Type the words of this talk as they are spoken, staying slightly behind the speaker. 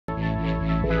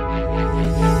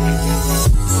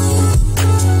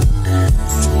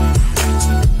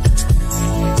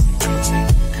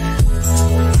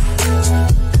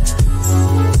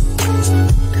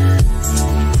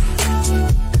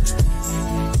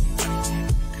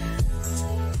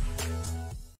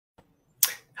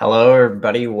Hello,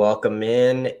 everybody. Welcome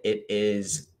in. It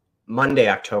is Monday,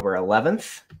 October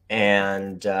 11th.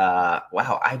 And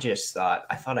wow, I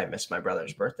thought I missed my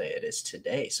brother's birthday. It is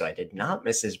today. So I did not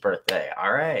miss his birthday.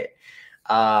 All right.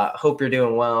 Hope you're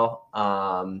doing well.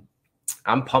 I'm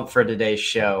pumped for today's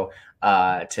show.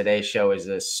 Today's show is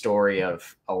a story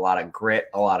of a lot of grit,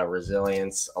 a lot of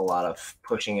resilience, a lot of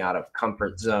pushing out of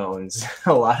comfort zones,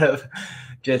 a lot of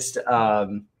just,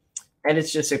 and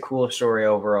it's just a cool story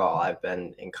overall. I've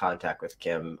been in contact with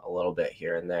Kim a little bit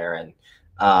here and there, and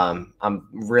I'm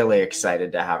really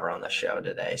excited to have her on the show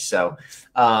today. So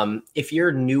if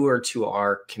you're newer to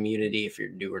our community, if you're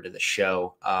newer to the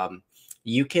show,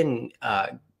 you can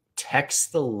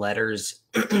text the letters,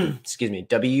 excuse me,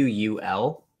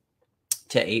 WUL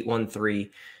to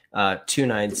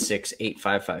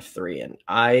 813-296-8553. And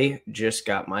I just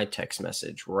got my text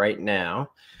message right now.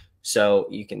 So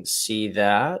you can see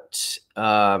that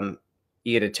you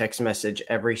get a text message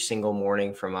every single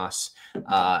morning from us.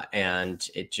 And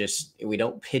we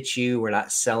don't pitch you. We're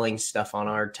not selling stuff on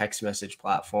our text message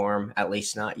platform, at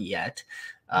least not yet.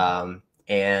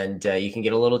 And you can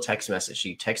get a little text message.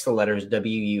 You text the letters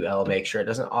WUL, make sure it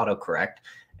doesn't autocorrect.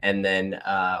 And then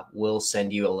we'll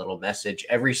send you a little message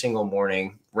every single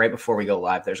morning right before we go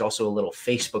live. There's also a little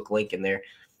Facebook link in there.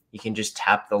 You can just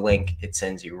tap the link. It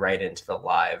sends you right into the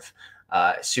live.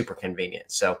 Super convenient.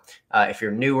 So if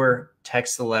you're newer,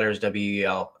 text the letters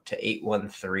WUL to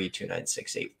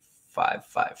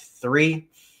 813-296-8553.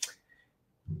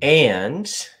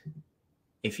 And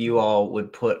if you all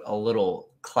would put a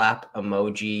little clap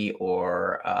emoji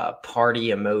or party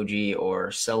emoji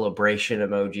or celebration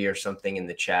emoji or something in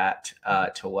the chat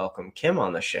to welcome Kim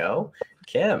on the show.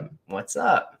 Kim, what's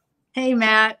up? Hey,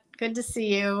 Matt. Good to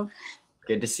see you.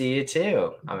 Good to see you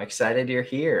too. I'm excited you're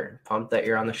here. Pumped that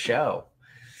you're on the show.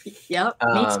 Yep,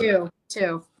 me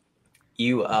too.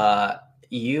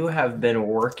 You have been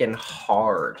working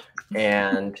hard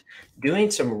and doing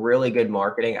some really good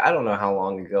marketing. I don't know how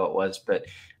long ago it was, but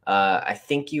I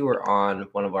think you were on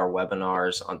one of our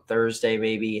webinars on Thursday,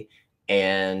 maybe,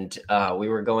 and we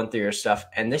were going through your stuff.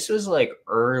 And this was like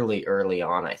early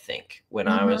on, I think, when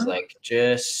I was like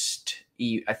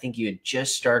I think you had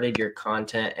just started your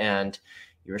content and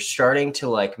you were starting to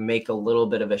like make a little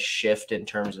bit of a shift in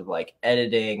terms of like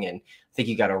editing, and I think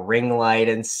you got a ring light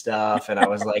and stuff. And I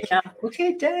was like, yeah.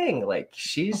 Okay, dang, like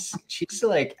she's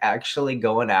like actually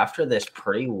going after this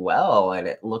pretty well, and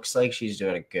it looks like she's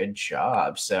doing a good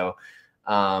job. So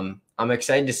I'm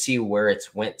excited to see where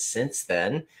it's went since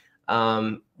then.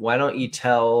 Why don't you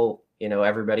tell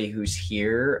everybody who's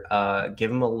here,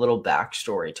 give them a little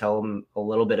backstory, tell them a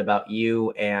little bit about you,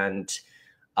 and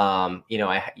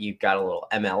you've got a little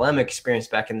MLM experience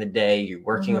back in the day, you're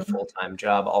working a full-time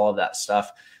job, all of that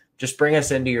stuff. Just bring us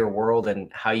into your world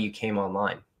and how you came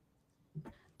online.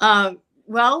 So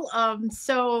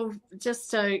just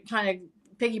to kind of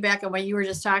piggyback on what you were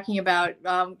just talking about,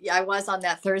 I was on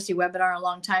that Thursday webinar a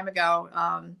long time ago,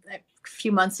 a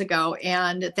few months ago.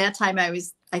 And at that time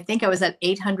I think I was at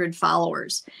 800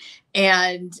 followers,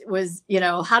 and was,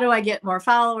 how do I get more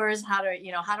followers? How do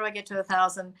I get to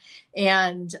 1,000?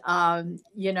 And,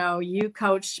 you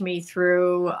coached me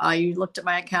through, you looked at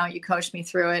my account, you coached me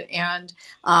through it. And,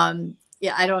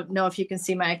 I don't know if you can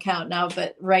see my account now,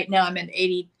 but right now I'm at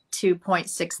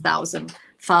 82.6 thousand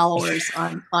followers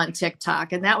on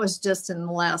TikTok. And that was just in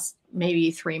the last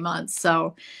maybe 3 months.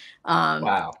 So,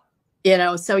 wow.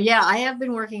 So yeah, I have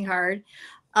been working hard.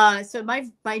 So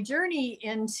my journey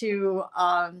into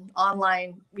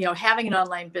online, having an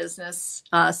online business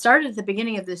started at the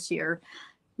beginning of this year.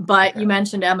 But you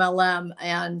mentioned MLM,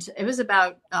 and it was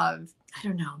about, I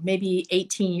don't know, maybe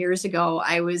 18 years ago,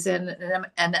 I was in an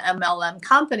MLM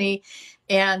company,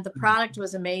 and the product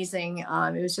was amazing.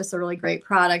 It was just a really great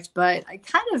product. But I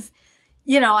kind of,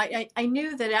 I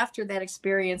knew that after that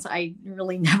experience, I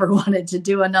really never wanted to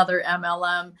do another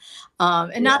MLM.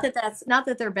 And not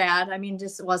that they're bad. I mean,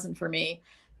 just it wasn't for me,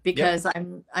 because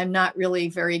I'm not really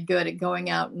very good at going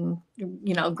out and,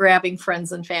 grabbing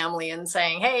friends and family and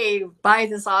saying, hey, buy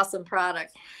this awesome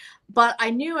product. But I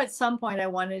knew at some point I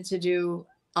wanted to do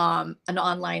an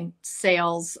online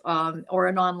sales or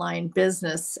an online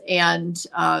business. And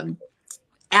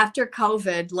after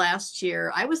COVID last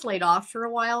year, I was laid off for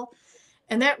a while.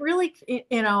 And that really,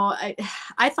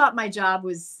 I thought my job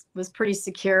was pretty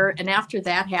secure. And after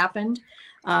that happened,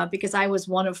 because I was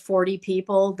one of 40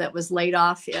 people that was laid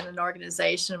off in an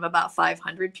organization of about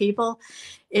 500 people,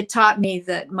 it taught me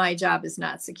that my job is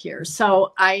not secure.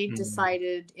 So I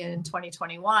decided in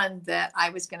 2021 that I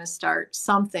was going to start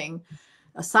something,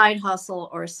 a side hustle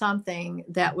or something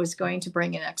that was going to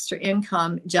bring in extra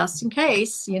income, just in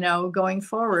case, going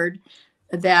forward,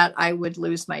 that I would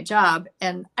lose my job.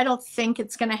 And I don't think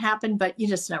it's going to happen, but you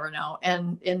just never know.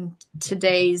 And in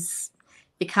today's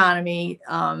economy,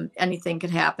 anything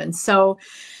could happen. So,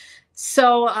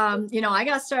 I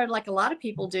got started like a lot of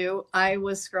people do. I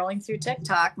was scrolling through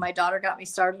TikTok. My daughter got me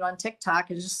started on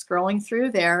TikTok and just scrolling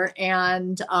through there,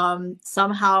 and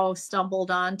somehow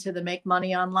stumbled onto the make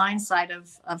money online side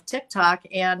of TikTok,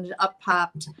 and up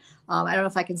popped. I don't know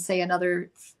if I can say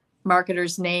another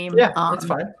marketer's name. Yeah, that's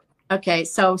fine. Okay,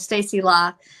 so Stacy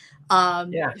Law,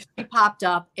 Yeah. she popped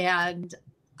up, and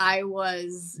I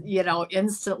was,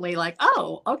 instantly like,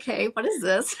 oh, okay, what is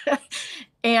this?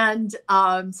 And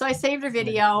so I saved her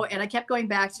video, and I kept going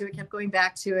back to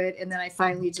it, and then I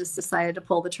finally just decided to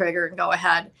pull the trigger and go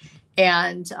ahead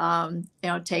and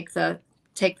take the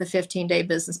 15-day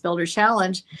business builder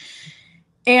challenge.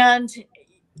 And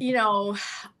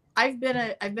I've been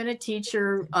a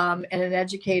teacher and an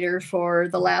educator for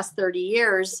the last 30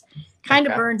 years, kind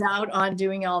of burned out on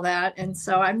doing all that. And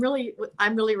so I'm really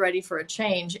ready for a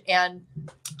change. And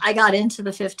I got into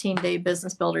the 15-day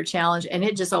business builder challenge, and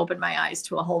it just opened my eyes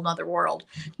to a whole nother world.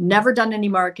 Never done any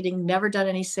marketing, never done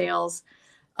any sales.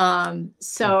 Not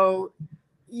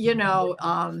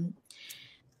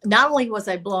only was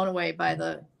I blown away by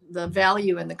the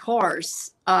value in the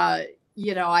course, I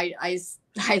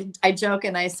joke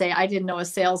and I say I didn't know a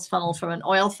sales funnel from an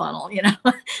oil funnel,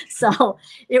 so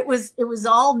it was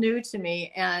all new to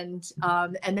me. And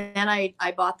then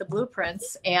I bought the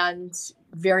blueprints, and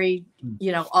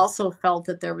also felt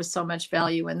that there was so much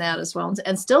value in that as well,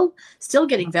 and still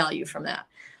getting value from that.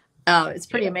 It's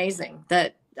pretty amazing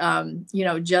that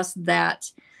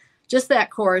just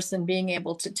that course, and being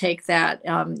able to take that,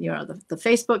 the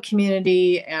Facebook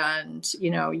community, and,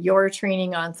 your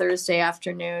training on Thursday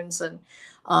afternoons, and,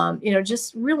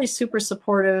 just really super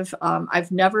supportive.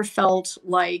 I've never felt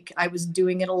like I was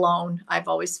doing it alone. I've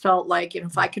always felt like,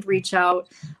 if I could reach out,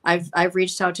 I've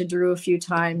reached out to Drew a few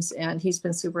times, and he's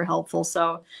been super helpful.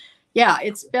 So yeah,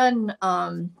 it's been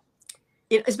a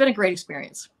great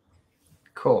experience.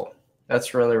 Cool.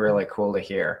 That's really, really cool to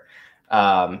hear.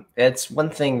 It's one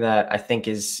thing that I think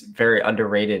is very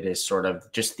underrated, is sort of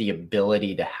just the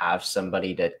ability to have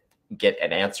somebody to get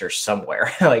an answer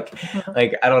somewhere. like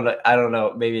I don't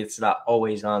know, maybe it's not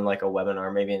always on like a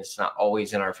webinar, maybe it's not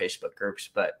always in our Facebook groups,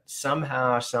 but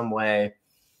somehow, some way,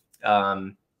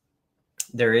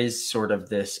 there is sort of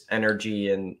this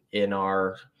energy in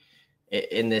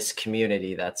this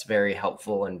community that's very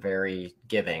helpful and very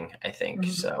giving, I think.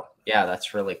 So yeah,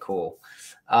 that's really cool.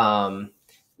 So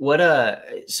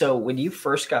when you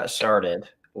first got started,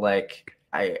 like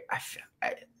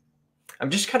I'm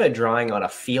just kind of drawing on a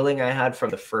feeling I had from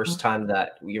the first time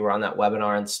that you were on that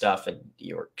webinar and stuff, and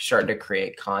you were starting to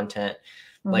create content.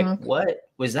 Like, what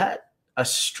was that a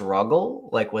struggle?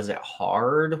 Like, was it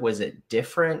hard? Was it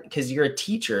different? Because you're a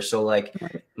teacher. So like,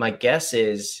 my guess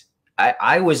is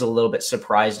I was a little bit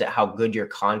surprised at how good your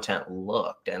content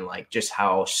looked, and like just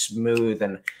how smooth.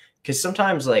 And because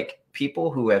sometimes like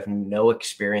people who have no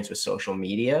experience with social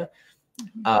media,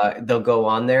 they'll go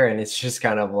on there and it's just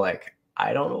kind of like,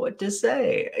 I don't know what to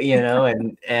say,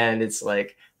 and it's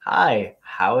like, hi,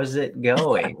 how is it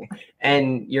going?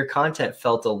 And your content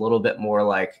felt a little bit more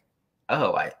like,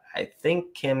 oh, I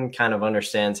think Kim kind of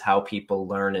understands how people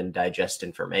learn and digest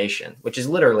information, which is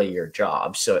literally your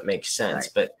job. So it makes sense.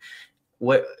 Right. But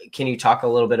what can you talk a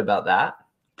little bit about that?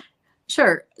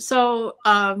 Sure. So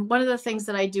one of the things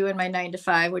that I do in my 9 to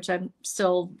 5, which I'm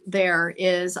still there,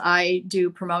 is I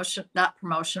do not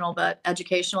promotional, but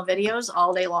educational videos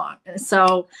all day long. And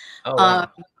so,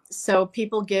 so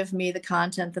people give me the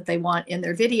content that they want in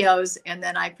their videos, and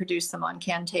then I produce them on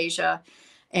Camtasia.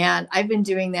 And I've been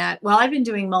doing that. Well, I've been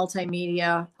doing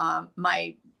multimedia.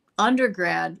 My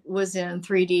undergrad was in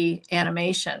 3D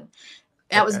animation.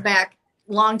 That was back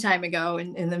a long time ago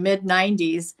in the mid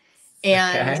 90s.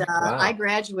 And I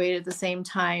graduated at the same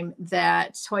time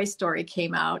that Toy Story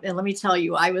came out. And let me tell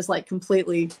you, I was like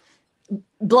completely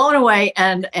blown away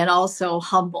and also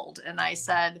humbled. And I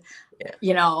said,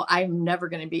 I'm never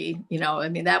going to be,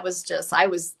 that was just, I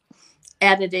was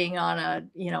editing on a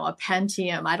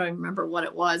Pentium. I don't even remember what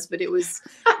it was, but it was,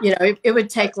 it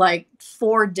would take like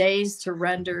 4 days to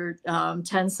render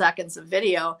 10 seconds of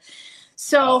video.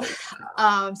 So, so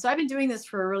I've been doing this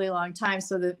for a really long time.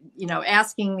 So that,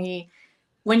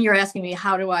 when you're asking me,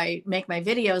 how do I make my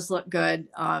videos look good?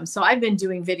 So I've been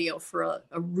doing video for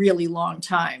a really long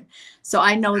time. So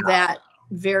I know that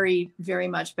very, very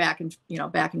much back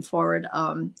and forward.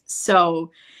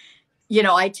 So,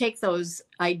 I take those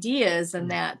ideas and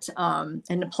that,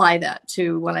 and apply that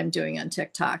to what I'm doing on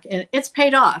TikTok, and it's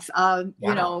paid off.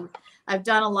 I've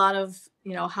done a lot of,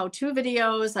 how-to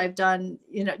videos. I've done,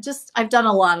 I've done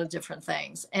a lot of different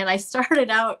things. And I started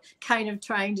out kind of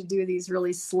trying to do these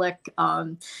really slick,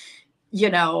 high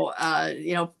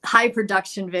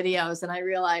production videos. And I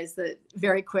realized that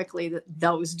very quickly that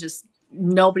those just,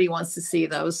 nobody wants to see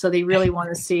those. So they really want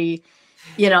to see,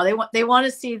 they want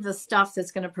to see the stuff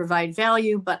that's going to provide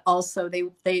value, but also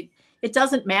it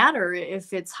doesn't matter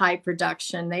if it's high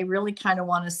production. They really kind of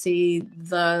want to see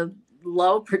the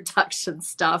low production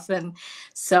stuff. And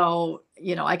so,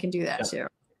 I can do that too.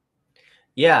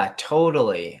 Yeah,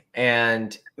 totally.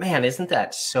 And man, isn't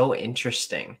that so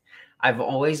interesting? I've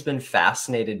always been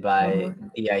fascinated by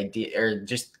the idea, or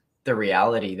just the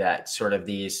reality that sort of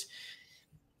these,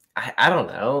 I don't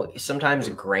know, sometimes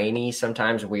grainy,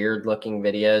 sometimes weird looking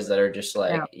videos that are just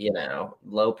like,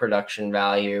 low production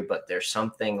value, but there's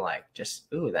something like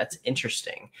just, ooh, that's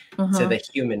interesting to the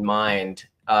human mind.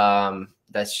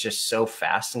 That's just so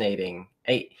fascinating.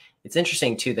 It's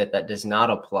interesting too that does not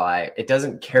apply. It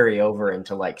doesn't carry over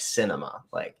into like cinema.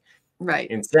 Like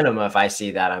in cinema, if I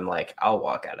see that, I'm like, I'll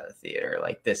walk out of the theater.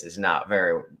 Like this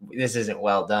isn't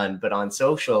well done. But on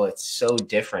social, it's so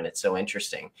different. It's so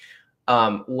interesting.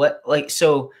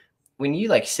 So when you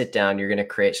like sit down, you're going to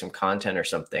create some content or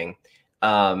something,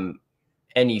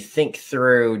 and you think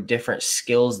through different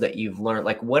skills that you've learned,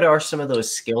 like what are some of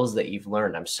those skills that you've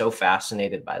learned? I'm so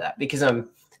fascinated by that because I'm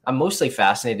mostly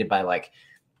fascinated by like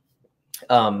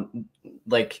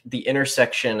the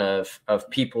intersection of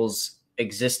people's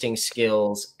existing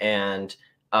skills and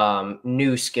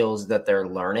new skills that they're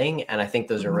learning. And I think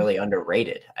those are really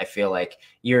underrated. I feel like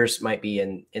yours might be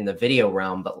in the video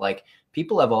realm, but like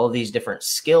people have all these different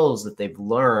skills that they've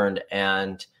learned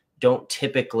and don't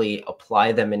typically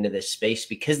apply them into this space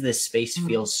because this space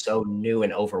feels so new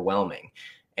and overwhelming.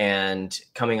 And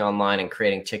coming online and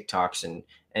creating TikToks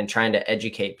and trying to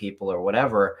educate people or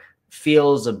whatever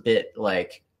feels a bit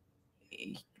like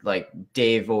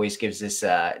Dave always gives this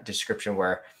description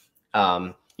where,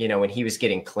 when he was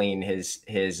getting clean, his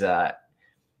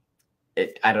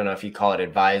I don't know if you call it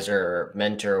advisor or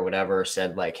mentor or whatever,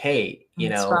 said like, hey,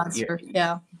 sponsor.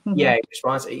 Your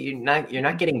sponsor, you're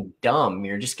not getting dumb,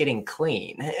 you're just getting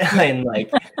clean. And like,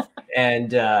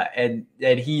 and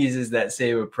he uses that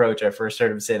same approach. I first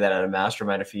heard him say that at a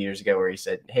mastermind a few years ago, where he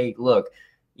said, hey, look,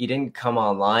 you didn't come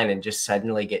online and just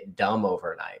suddenly get dumb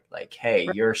overnight. Like, hey,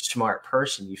 you're a smart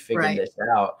person. You figured this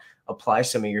out, apply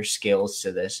some of your skills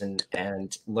to this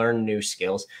and learn new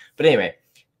skills. But anyway,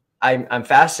 I'm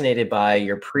fascinated by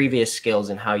your previous skills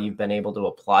and how you've been able to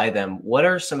apply them. What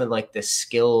are some of like the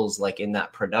skills like in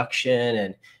that production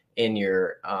and in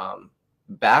your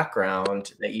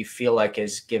background that you feel like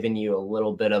has given you a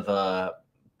little bit of a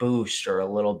boost or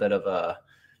a little bit of a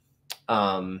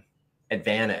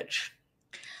advantage?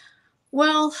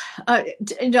 Well,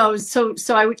 so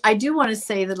I do want to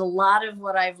say that a lot of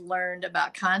what I've learned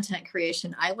about content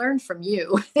creation, I learned from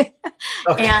you.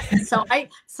 Okay. And so I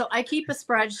keep a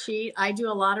spreadsheet. I do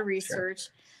a lot of research.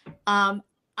 Sure.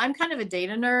 I'm kind of a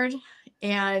data nerd.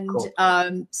 And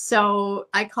cool. So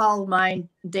I call mine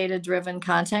data-driven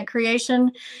content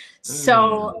creation.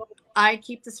 So I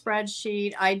keep the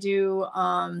spreadsheet. I do,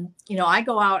 I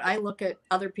go out, I look at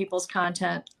other people's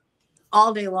content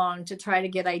all day long to try to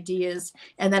get ideas.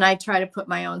 And then I try to put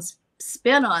my own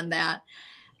spin on that.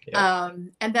 Yeah.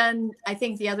 And then I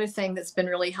think the other thing that's been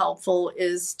really helpful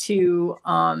is to,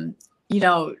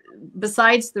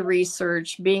 besides the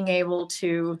research, being able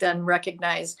to then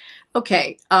recognize,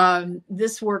 okay,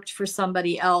 this worked for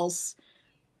somebody else.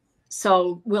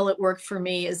 So will it work for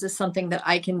me? Is this something that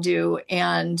I can do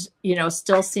and,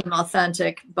 still seem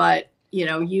authentic, but,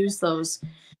 use those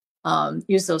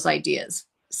ideas.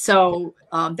 So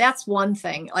that's one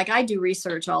thing. Like I do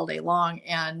research all day long,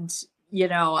 and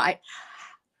I'm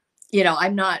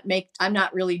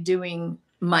not really doing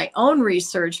my own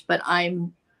research, but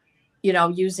I'm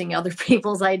using other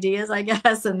people's ideas, I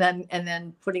guess, and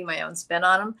then putting my own spin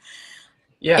on them.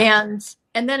 Yeah.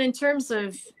 And then in terms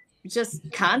of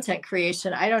just content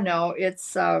creation, I don't know.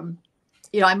 It's I'm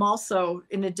also,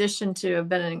 in addition to have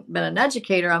been an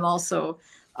educator, I'm also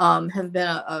have been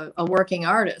a working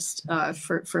artist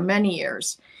for many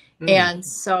years. And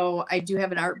so I do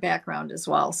have an art background as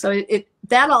well. So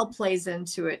that all plays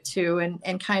into it too.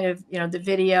 And kind of, the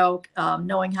video,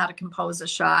 knowing how to compose a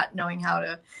shot, knowing how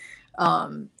to,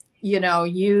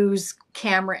 use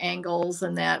camera angles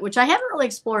and that, which I haven't really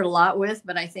explored a lot with,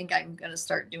 but I think I'm going to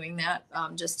start doing that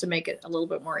just to make it a little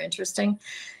bit more interesting.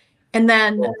 And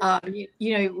then,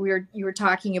 you know, you were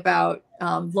talking about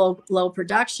low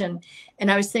production, and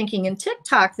I was thinking in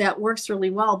TikTok that works really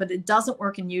well, but it doesn't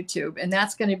work in YouTube, and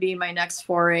that's going to be my next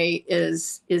foray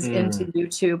is into Mm,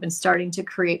 YouTube and starting to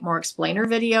create more explainer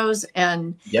videos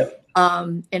and yep.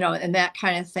 you know, and that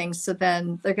kind of thing. So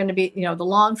then they're going to be, you know, the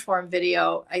long form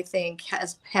video, I think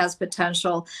has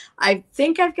potential. I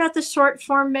think I've got the short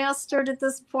form mastered at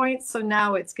this point. So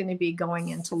now it's going to be going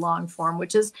into long form,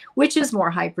 which is more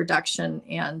high production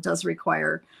and does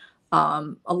require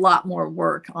a lot more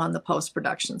work on the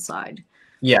post-production side.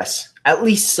 Yes. At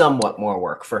least somewhat more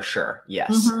work for sure.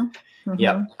 Yes. Mm-hmm. Mm-hmm.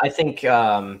 Yep.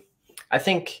 I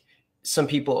think some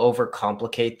people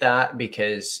overcomplicate that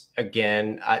because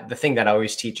again, the thing that I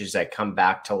always teach is I come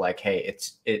back to like, hey,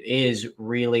 it is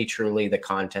really truly the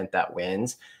content that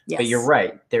wins. But you're Yes.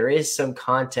 right. There is some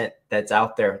content that's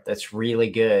out there that's really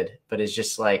good, but it's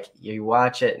just like you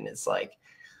watch it and it's like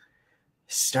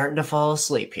starting to fall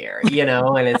asleep here, you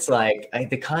know, and it's like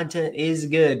the content is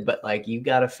good, but like you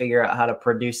got to figure out how to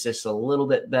produce this a little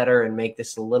bit better and make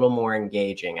this a little more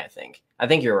engaging. I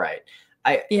think you're right.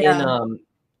 I Yeah.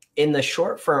 in the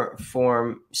short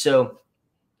form, so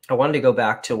I wanted to go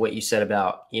back to what you said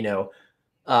about, you know,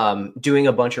 doing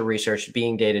a bunch of research,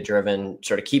 being data driven,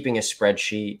 sort of keeping a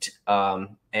spreadsheet,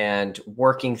 and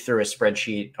working through a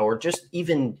spreadsheet, or just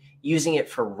even using it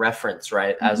for reference,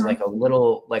 right? As Mm-hmm. like a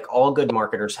little, like all good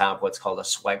marketers have what's called a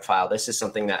swipe file. This is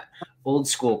something that old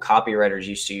school copywriters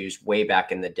used to use way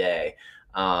back in the day.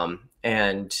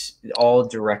 And all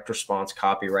direct response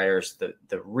copywriters,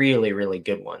 the really, really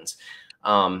good ones,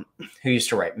 who used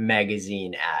to write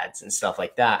magazine ads and stuff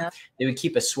like that, Yeah. they would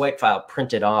keep a swipe file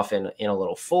printed off in a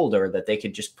little folder that they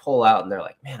could just pull out. And they're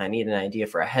like, man, I need an idea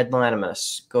for a headline. I'm going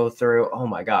to go through. Oh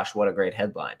my gosh, what a great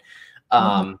headline.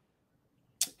 Mm-hmm.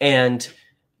 And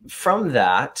from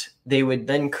that, they would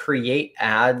then create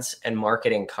ads and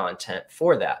marketing content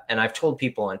for that. And I've told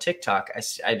people on TikTok,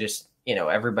 I just, you know,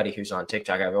 everybody who's on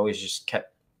TikTok, I've always just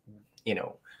kept, you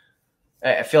know,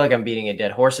 I feel like I'm beating a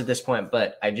dead horse at this point,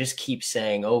 but I just keep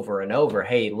saying over and over,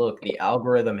 hey, look, the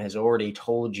algorithm has already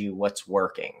told you what's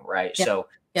working, right? Yeah. So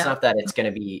it's Yeah. not that it's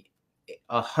going to be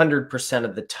 100%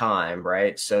 of the time,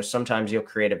 right? So sometimes you'll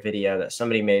create a video that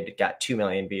somebody made, got 2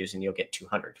 million views, and you'll get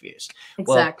 200 views.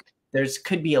 Well, Exactly. there's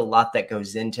could be a lot that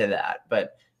goes into that,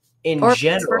 but in Or vice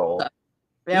versa. general,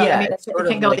 Yeah. I yeah, mean, it's it sort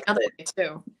can of go like the other way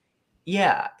too.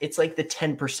 yeah, it's like the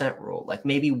 10% rule. Like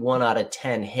maybe 1 out of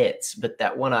 10 hits, but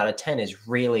that 1 out of 10 is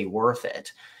really worth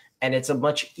it. And it's a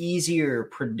much easier,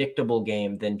 predictable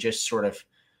game than just sort of,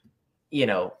 you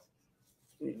know,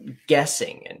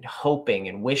 guessing and hoping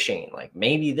and wishing like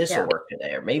maybe this will Yeah. work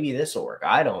today or maybe this will work.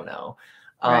 I don't know.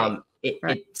 Right. It,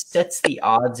 Right. it sets the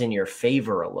odds in your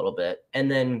favor a little bit.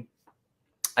 And then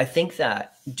I think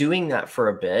that doing that for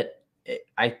a bit,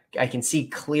 I can see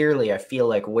clearly, I feel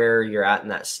like where you're at in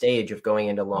that stage of going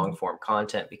into long Mhm. form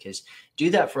content, because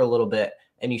do that for a little bit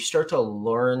and you start to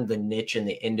learn the niche in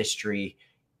the industry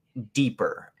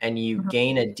deeper and you Mhm.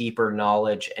 gain a deeper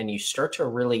knowledge and you start to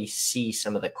really see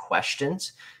some of the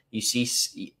questions you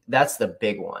see. That's the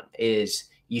big one, is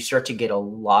you start to get a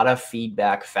lot of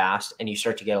feedback fast and you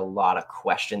start to get a lot of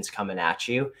questions coming at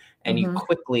you, and you Mhm.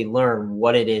 quickly learn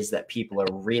what it is that people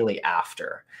are really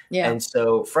after. Yeah. And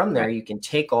so from Right. there you can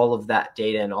take all of that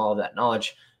data and all of that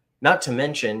knowledge, not to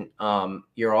mention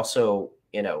you're also,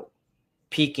 you know,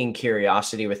 piquing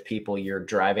curiosity with people. You're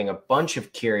driving a bunch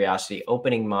of curiosity,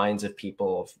 opening minds of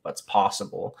people of what's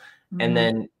possible. And Mhm.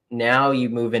 then now you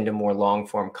move into more long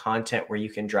form content where you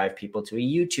can drive people to a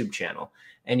YouTube channel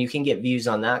and you can get views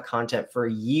on that content for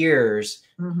years.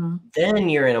 Mhm. Then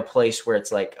you're in a place where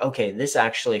it's like, okay, this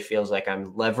actually feels like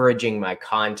I'm leveraging my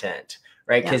content,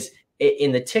 right? Yeah. Because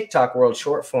in the TikTok world,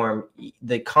 short form,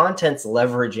 the content's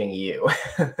leveraging you.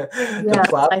 The Yes.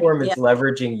 platform Yeah. is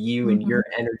leveraging you and Mhm. your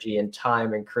energy and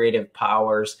time and creative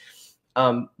powers.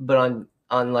 But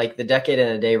on like the decade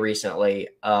and a day recently,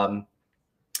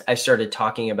 I started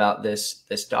talking about this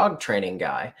dog training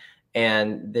guy,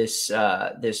 and this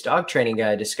dog training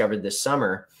guy I discovered this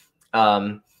summer.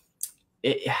 Um,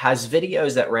 it has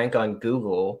videos that rank on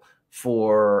Google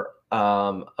for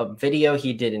a video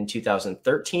he did in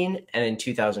 2013 and in Wow.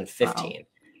 2015.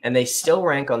 And they still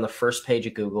rank on the first page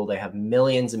of Google. They have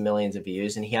millions and millions of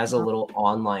views. And he has a Wow. little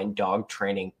online dog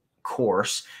training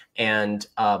course and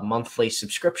a monthly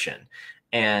subscription.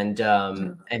 And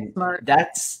Smart.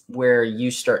 that's where you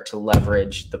start to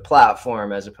leverage the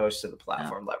platform as opposed to the Yeah.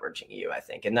 platform leveraging you, I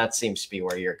think. And that seems to be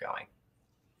where you're going.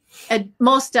 And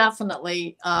most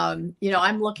definitely, you know,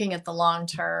 I'm looking at the long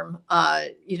term,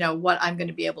 you know, what I'm going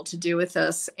to be able to do with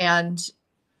this. And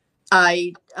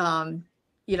I,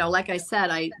 like I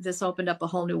said, this opened up a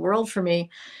whole new world for me.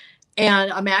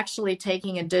 And I'm actually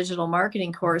taking a digital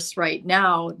marketing course right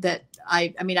now that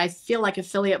I mean, I feel like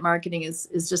affiliate marketing is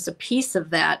just a piece of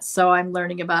that. So I'm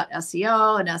learning about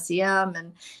SEO and SEM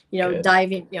and,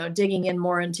 Good. digging in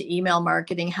more into email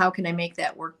marketing. How can I make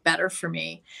that work better for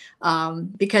me?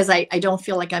 Because I don't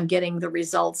feel like I'm getting the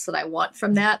results that I want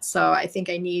from that. So I think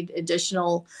I need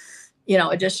additional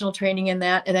training in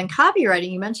that. And then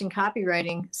copywriting, you mentioned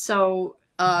copywriting. So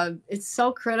it's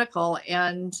so critical.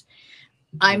 And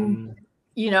I'm,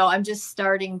 Mm, I'm just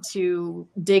starting to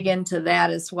dig into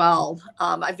that as well.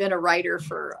 I've been a writer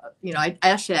for,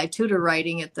 I tutor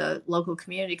writing at the local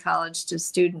community college to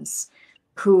students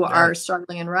who are nice.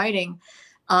 struggling in writing.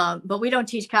 But we don't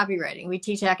teach copywriting. We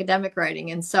teach academic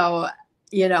writing. And so,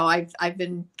 I've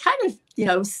been kind of,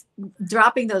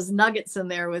 dropping those nuggets in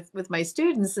there with my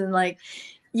students, and like,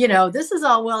 this is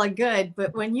all well and good,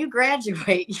 but when you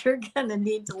graduate, you're going to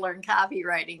need to learn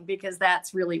copywriting because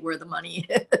that's really where the money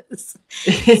is.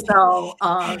 So,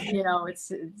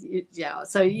 yeah,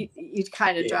 so you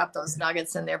kind of Yeah. drop those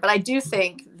nuggets in there. But I do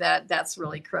think that that's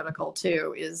really critical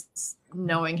too, is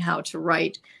knowing how to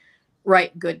write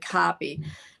good copy.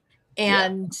 Yeah.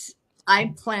 And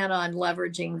I plan on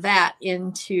leveraging that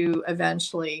into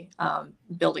eventually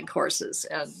building courses,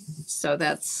 and so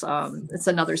that's it's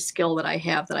another skill that I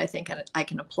have that I think I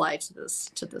can apply to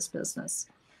this business.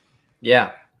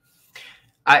 Yeah.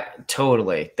 I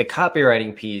totally. The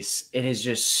copywriting piece, it is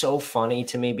just so funny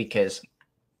to me because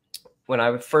when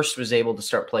I first was able to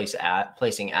start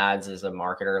placing ads as a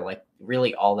marketer, like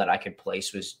really all that I could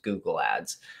place was Google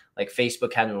ads. Like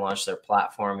Facebook hadn't launched their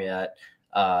platform yet.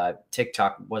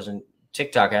 TikTok was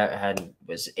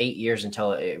 8 years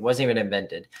until it wasn't even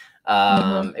invented.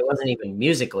 Mm-hmm. It wasn't even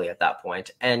musically at that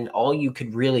point. And all you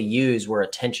could really use were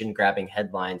attention grabbing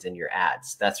headlines in your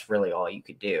ads. That's really all you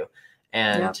could do. Yep.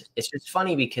 And it's just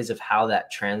funny because of how that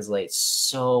translates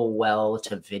so well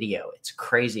to video. It's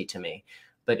crazy to me,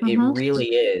 but it Mm-hmm. really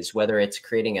is, whether it's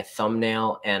creating a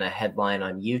thumbnail and a headline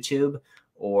on YouTube,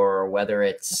 or whether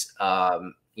it's,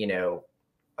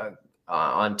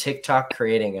 on TikTok,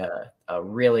 creating a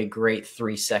really great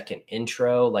 3-second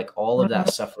intro, like all of that Mm-hmm.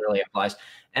 stuff really applies.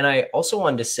 And I also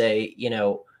wanted to say,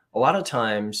 a lot of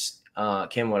times,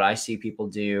 Kim, what I see people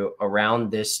do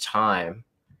around this time,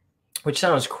 which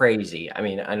sounds crazy. I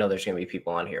mean, I know there's going to be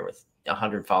people on here with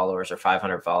 100 followers or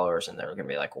 500 followers, and they're going to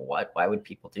be like, what? Why would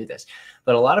people do this?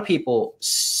 But a lot of people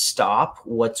stop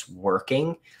what's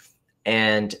working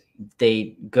and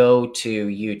they go to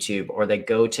YouTube, or they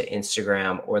go to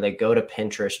Instagram, or they go to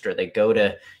Pinterest, or they go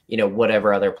to,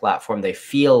 whatever other platform they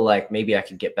feel like maybe I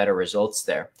could get better results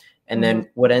there. And Mm-hmm. then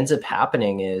what ends up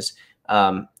happening is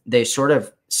they sort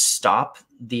of stop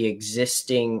the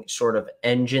existing sort of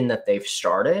engine that they've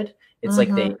started. It's like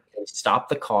Mm-hmm. they stop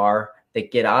the car, they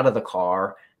get out of the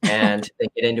car, and they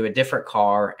get into a different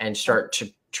car and start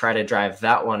to try to drive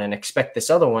that one and expect this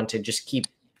other one to just keep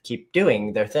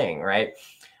doing their thing, right?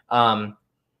 I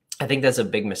think that's a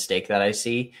big mistake that I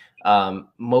see,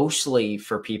 mostly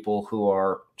for people who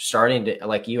are starting to,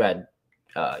 like you had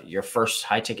your first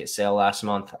high ticket sale last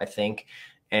month, I think,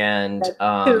 and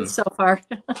Two so far.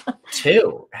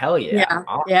 two. Hell yeah, Yeah,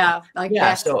 awesome. yeah, like Yeah,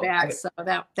 back to so back. So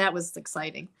that was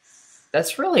exciting.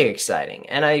 that's really exciting,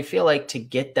 and I feel like to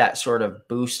get that sort of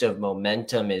boost of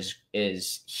momentum is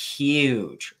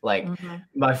huge. Like Mm-hmm.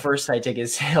 my first high ticket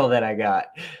sale that I got,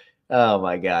 oh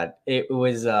my god, it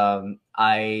was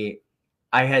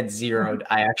I had zero.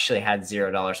 I actually had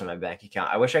 $0 in my bank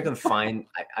account. I wish I could find.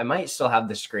 I might still have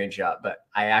the screenshot, but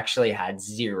I actually had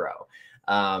zero.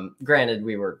 Granted,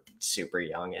 we were super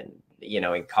young and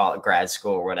in college, grad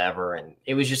school or whatever, and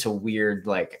it was just a weird,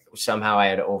 like somehow I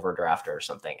had overdrafted or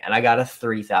something, and I got a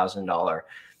 $3,000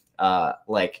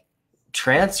 like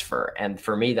transfer, and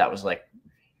for me that was like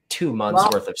 2 months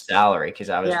Well, worth of salary because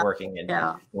I was yeah, working in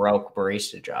yeah. broke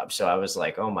barista job. So I was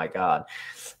like, oh my god.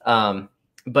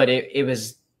 But it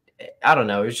was, I don't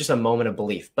know, it was just a moment of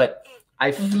belief. But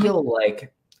I Mm-hmm. feel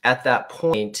like at that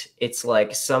point, it's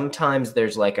like sometimes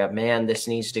there's like a, man, this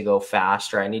needs to go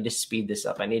faster. I need to speed this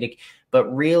up.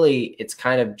 But really it's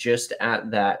kind of just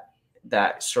at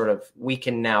that sort of, we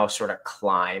can now sort of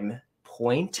climb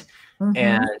point.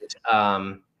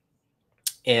 Mm-hmm.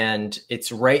 And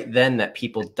it's right then that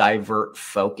people divert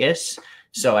focus.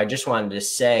 So I just wanted to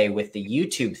say, with the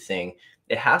YouTube thing,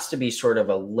 it has to be sort of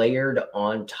a layered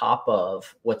on top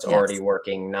of what's already Yes.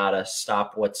 working, not a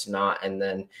stop what's not. And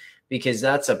then, because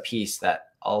that's a piece that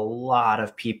a lot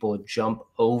of people jump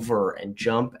over and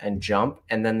jump and jump.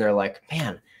 And then they're like,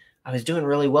 man, I was doing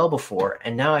really well before,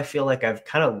 and now I feel like I've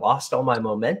kind of lost all my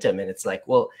momentum. And it's like,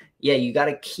 well, yeah, you got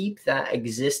to keep that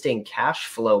existing cash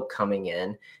flow coming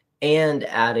in and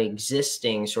add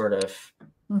existing sort of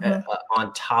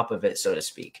on top of it, so to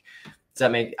speak. Does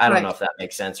that make, I don't know if that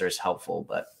makes sense or is helpful,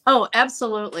 but. Oh,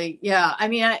 absolutely. Yeah. I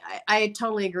mean, I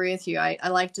totally agree with you. I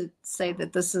like to say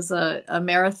that this is a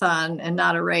marathon and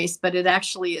not a race, but it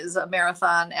actually is a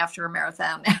marathon after a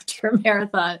marathon after a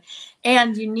marathon.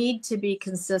 And you need to be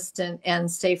consistent and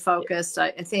stay focused.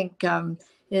 I think,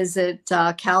 is it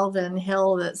Calvin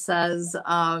Hill that says,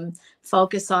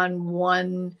 focus on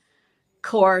one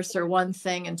course or one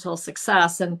thing until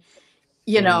success? And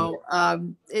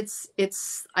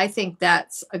it's I think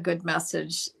that's a good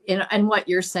message, and what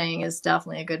you're saying is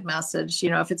definitely a good message.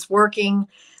 If it's working,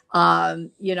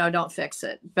 don't fix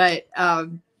it. But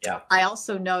I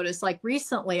also noticed, like,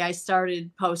 recently I started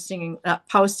not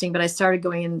posting, but I started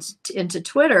going into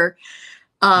Twitter,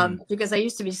 because I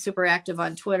used to be super active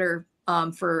on Twitter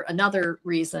for another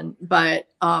reason. But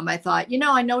I thought,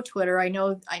 I know Twitter, I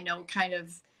know kind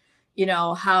of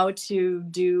how to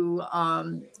do, how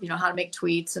to make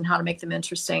tweets and how to make them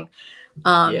interesting.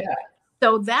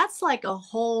 So that's like a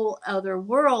whole other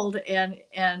world. And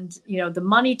the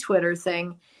money Twitter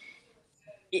thing,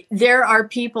 there are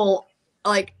people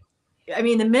like, I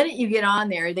mean, the minute you get on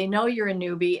there, they know you're a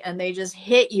newbie and they just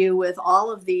hit you with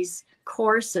all of these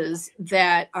courses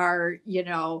that are,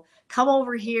 come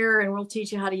over here and we'll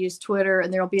teach you how to use Twitter.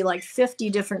 And there'll be like 50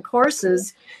 different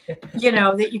courses,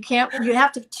 that you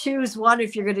have to choose one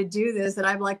if you're going to do this. And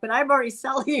I'm like, but I'm already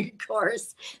selling a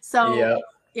course. So,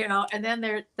 and then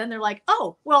they're like,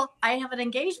 oh, well, I have an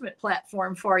engagement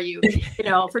platform for you,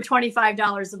 for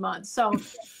 $25 a month. So,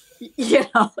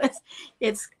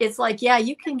 it's like, yeah,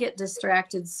 you can get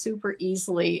distracted super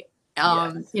easily.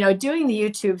 Doing the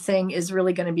YouTube thing is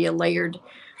really going to be a layered,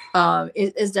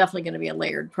 is definitely going to be a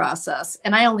layered process.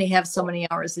 And I only have so many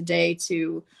hours a day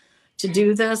to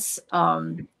do this,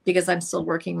 because I'm still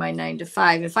working my 9 to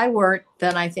 5. If I weren't,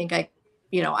 then I think I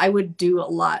would do a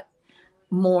lot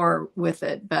more with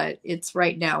it. But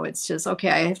right now it's just, okay,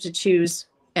 I have to choose,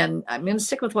 and I'm going to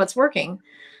stick with what's working.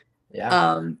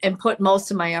 And put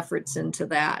most of my efforts into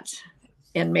that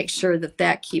and make sure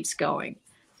that keeps going.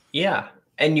 Yeah.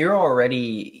 And you're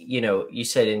already, you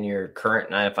said in your current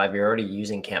 9 to 5, you're already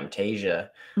using Camtasia.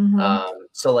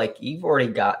 So like you've already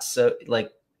got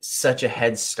such a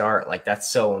head start. Like that's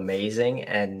so amazing.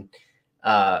 And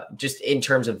just in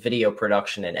terms of video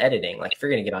production and editing, like if you're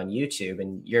going to get on YouTube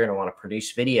and you're going to want to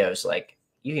produce videos, like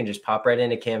you can just pop right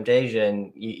into Camtasia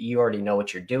and you already know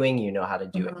what you're doing. You know how to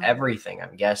do everything,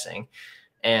 I'm guessing.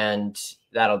 And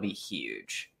that'll be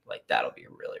huge. Like that'll be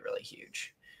really, really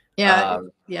huge. Yeah.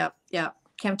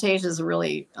 Camtasia is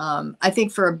really, I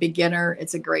think for a beginner,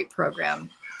 it's a great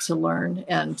program to learn.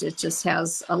 And it just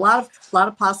has a lot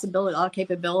of possibility, a lot of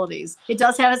capabilities. It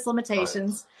does have its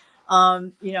limitations.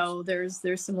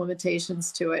 There's some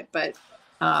limitations to it, but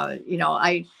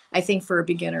I think for a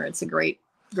beginner, it's a great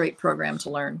program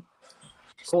to learn.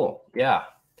 Cool. Yeah.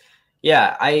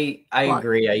 I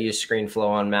agree. I use ScreenFlow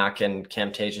on Mac, and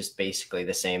Camtasia is basically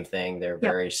the same thing. They're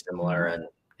very similar, and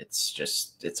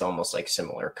it's almost like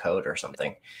similar code or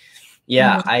something.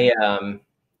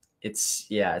 It's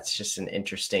just an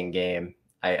interesting game.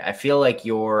 I feel like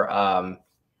you're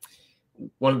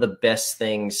one of the best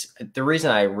things. The reason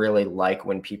I really like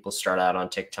when people start out on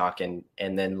TikTok and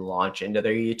then launch into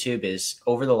their YouTube is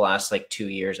over the last 2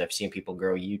 years, I've seen people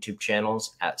grow YouTube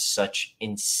channels at such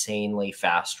insanely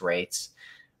fast rates.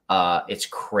 It's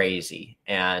crazy.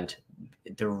 And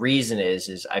the reason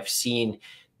is I've seen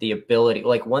the ability,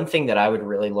 one thing that I would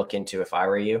really look into if I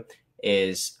were you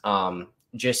is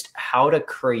just how to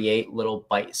create little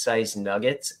bite-sized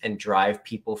nuggets and drive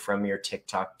people from your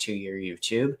TikTok to your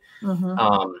YouTube.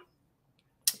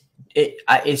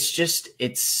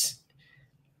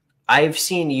 I've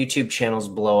seen YouTube channels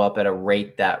blow up at a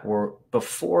rate that were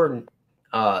before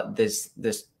this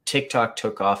TikTok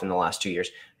took off in the last 2 years.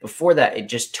 Before that, it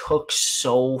just took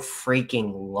so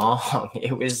freaking long.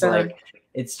 It was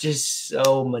it's just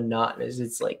so monotonous.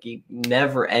 It's like you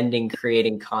never ending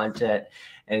creating content.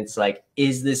 And it's like,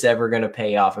 is this ever going to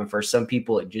pay off? And for some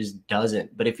people, it just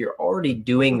doesn't. But if you're already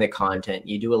doing the content,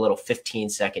 you do a little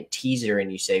 15-second teaser and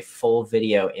you say full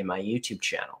video in my YouTube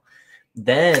channel,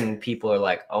 then people are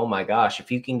like, oh my gosh,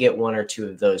 if you can get 1 or 2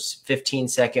 of those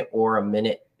 15-second or a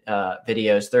minute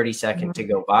videos, 30-second to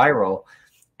go viral,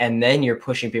 and then you're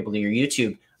pushing people to your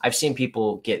YouTube. I've seen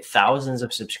people get thousands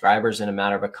of subscribers in a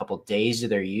matter of a couple of days to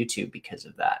their YouTube because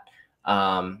of that.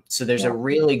 So there's a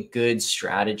really good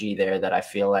strategy there that I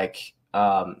feel like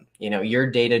You know, you're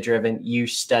data driven, you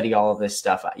study all of this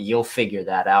stuff, you'll figure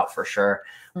that out for sure.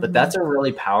 But Mhm. that's a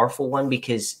really powerful one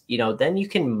because, you know, then you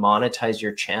can monetize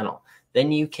your channel.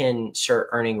 Then you can start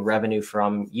earning revenue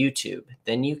from YouTube.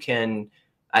 Then you can,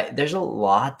 there's a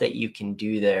lot that you can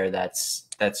do there that's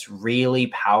really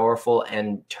powerful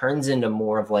and turns into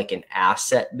more of like an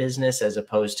asset business as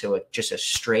opposed to just a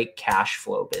straight cash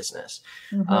flow business,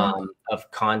 Mhm.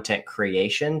 of content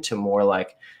creation to more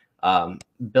like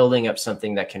building up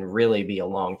something that can really be a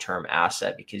long-term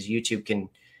asset, because YouTube can,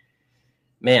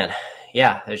 man,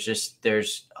 yeah, there's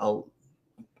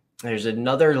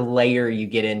another layer you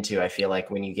get into, I feel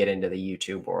like, when you get into the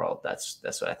YouTube world. That's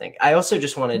what I think. I also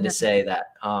just wanted to Yeah. say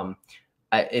that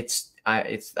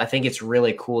I think it's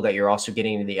really cool that you're also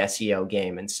getting into the SEO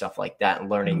game and stuff like that and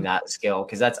learning Mhm. that skill,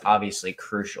 because that's obviously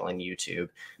crucial in YouTube.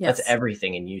 That's Yes.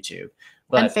 everything in YouTube.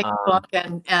 And But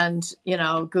Facebook and you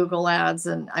know, Google ads,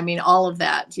 and I mean all of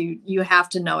that. You have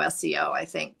to know SEO, I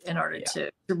think, in order yeah,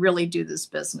 to really do this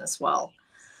business well.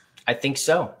 I think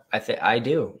so. I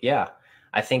do. Yeah.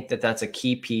 I think that that's a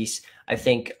key piece. I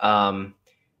think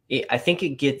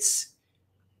it gets,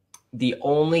 the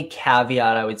only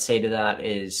caveat I would say to that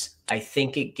is I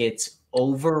think it gets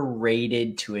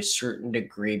overrated to a certain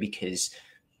degree, because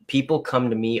people come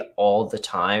to me all the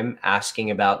time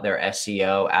asking about their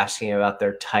SEO, asking about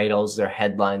their titles, their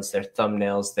headlines, their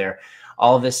thumbnails, their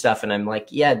all this stuff. And I'm like,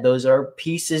 yeah, those are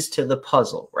pieces to the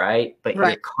puzzle, right? But your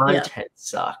Right. Yeah. content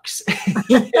sucks.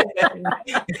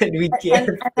 And we And can't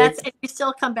that's, fix. and you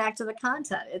still come back to the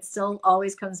content. It still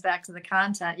always comes back to the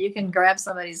content. You can grab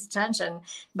somebody's attention,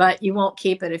 but you won't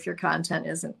keep it if your content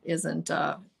isn't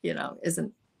you know,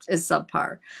 isn't is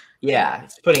subpar. Yeah,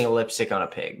 it's putting a lipstick on a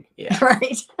pig. Yeah.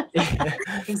 Right.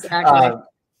 Exactly. um,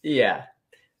 yeah.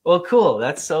 Well, cool.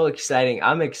 That's so exciting.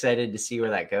 I'm excited to see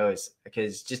where that goes,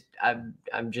 because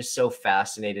I'm just so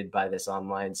fascinated by this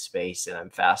online space, and I'm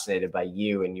fascinated by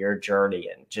you and your journey,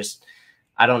 and just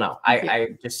I don't know. Thank you. I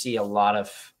just see a lot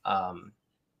of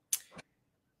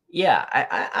yeah,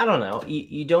 I don't know.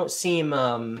 You don't seem I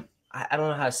don't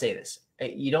know how to say this.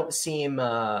 You don't seem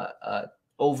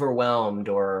overwhelmed,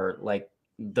 or like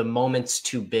the moment's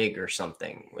too big or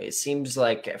something. It seems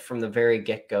like from the very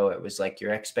get-go it was like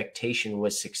your expectation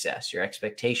was success. Your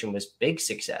expectation was big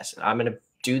success. I'm going to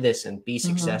do this and be Mhm.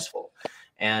 successful.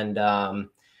 And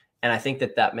I think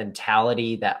that that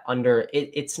mentality, that under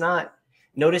it's not,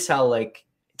 notice how like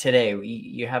today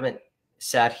you haven't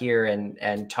sat here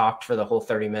and talked for the whole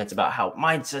 30 minutes about how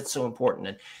mindset's so important,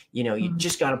 and you know, you Mhm.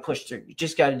 just got to push through, you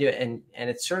just got to do it. And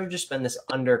it's sort of just been this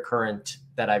undercurrent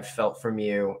that I've felt from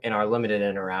you in our limited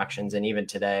interactions, and even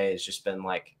today has just been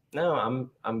like, no, I'm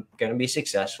going to be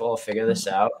successful, I'll figure this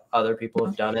out, other people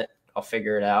have done it, I'll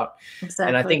figure it out. And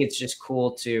I Exactly. think it's just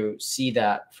cool to see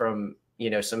that from, you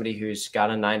know, somebody who's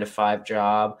got a 9 to 5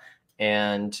 job,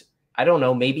 and I don't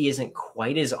know, maybe isn't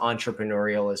quite as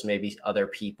entrepreneurial as maybe other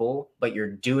people, but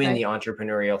you're doing the Right.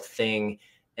 entrepreneurial thing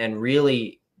and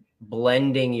really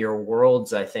blending your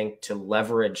worlds, I think, to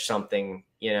leverage something,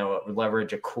 you know,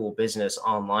 leverage a cool business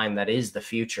online that is the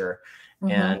future.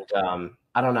 Mhm. And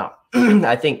I don't know.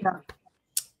 I think, Yeah.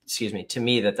 excuse me, to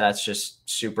me, that's just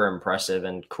super impressive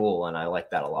and cool. And I like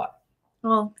that a lot.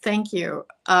 Well, thank you.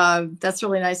 That's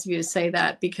really nice of you to say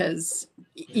that, because,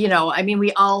 you know, I mean,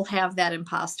 we all have that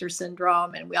imposter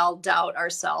syndrome and we all doubt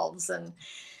ourselves. And,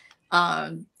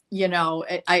 you know,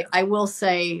 I will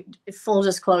say, full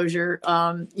disclosure,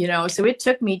 you know, so it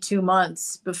took me 2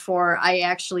 months before I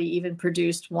actually even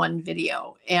produced one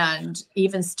video and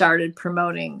even started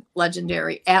promoting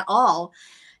Legendary at all.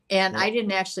 And Yeah. I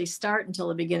didn't actually start until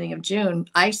the beginning of June.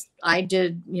 I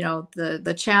did, you know,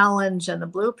 the challenge and the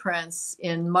blueprints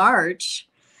in March,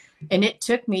 and it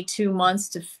took me 2 months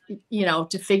to, you know,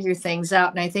 to figure things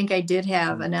out. And I think I did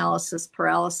have analysis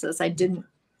paralysis. I didn't,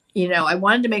 you know, I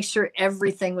wanted to make sure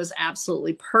everything was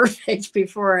absolutely perfect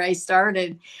before I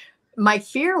started. My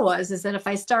fear was is that if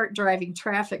I start driving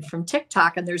traffic from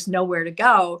TikTok and there's nowhere to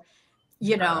go,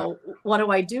 you Uh, know, what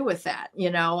do I do with that? You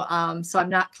know, so I'm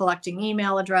not collecting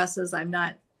email addresses. I'm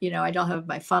not, you know, I don't have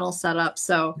my funnel set up.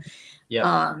 So, yep.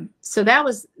 so that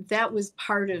was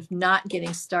part of not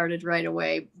getting started right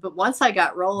away. But once I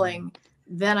got rolling,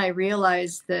 then I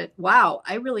realized that, wow,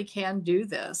 I really can do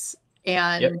this.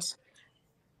 Yep.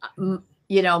 And,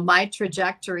 you know, my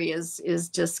trajectory is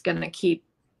just going to keep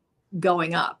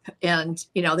going up. And,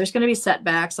 you know, there's going to be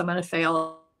setbacks. I'm going to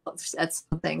fail at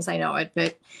some things. I know it,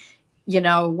 but you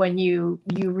know, when you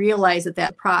realize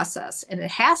that process, and it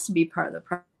has to be part of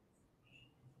the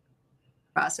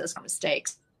process,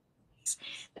 mistakes,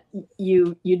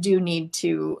 you do need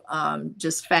to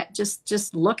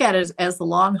just look at it as the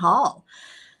long haul.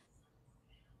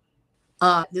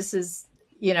 This is,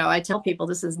 you know, I tell people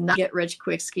this is not a get rich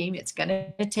quick scheme. It's going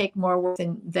to take more work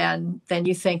than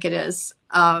you think it is.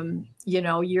 You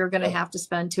know, you're going to have to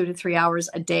spend 2 to 3 hours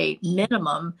a day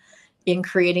minimum in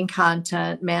creating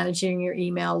content, managing your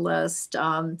email list,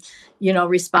 you know,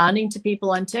 responding to people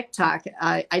on TikTok.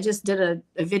 I just did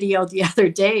a video the other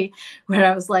day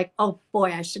where I was like, oh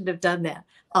boy, I shouldn't have done that.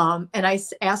 And I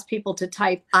asked people to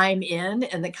type "I'm in"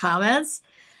 the comments,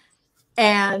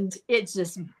 and it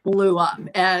just blew up.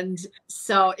 And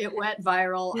so it went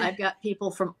viral. I've got people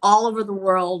from all over the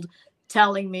world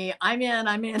telling me I'm in.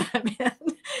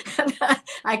 And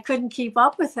I couldn't keep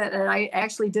up with it. And I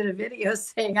actually did a video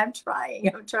saying I'm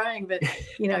trying, but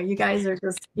you know, you guys are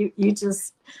just, you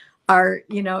just are,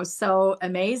 you know, so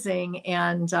amazing.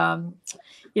 And,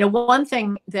 you know, one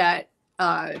thing that,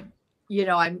 you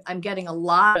know, I'm getting a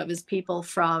lot of is people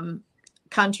from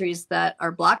countries that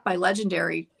are blocked by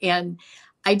Legendary. And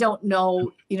I don't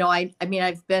know, you know, I mean,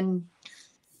 I've been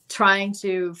trying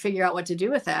to figure out what to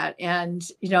do with that. And,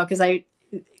 you know, because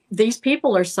these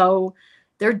people are so,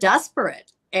 they're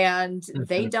desperate, and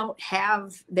they don't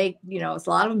have, you know, a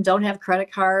lot of them don't have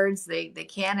credit cards. They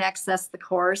can't access the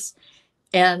course.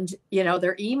 And, you know,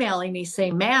 they're emailing me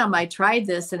saying, ma'am, I tried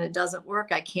this and it doesn't work.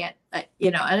 I can't, you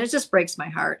know, and it just breaks my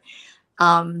heart,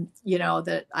 you know,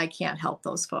 that I can't help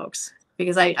those folks,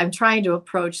 because I'm trying to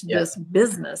approach this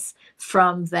business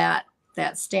from that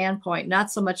standpoint,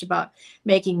 not so much about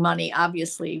making money.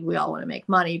 Obviously, we all want to make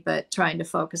money, but trying to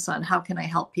focus on how can I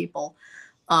help people,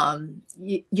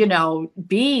 you know,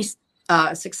 be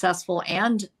successful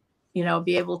and, you know,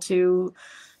 be able to,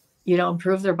 you know,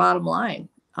 improve their bottom line,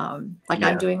 like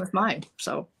I'm doing with mine.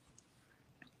 So.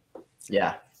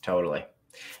 Yeah, totally.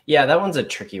 Yeah, that one's a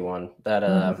tricky one. That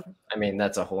I mean,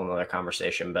 that's a whole nother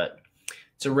conversation, but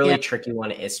it's a really tricky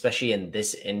one, especially in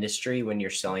this industry when you're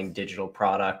selling digital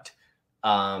product.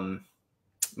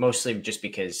 Mostly just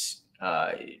because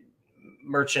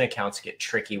merchant accounts get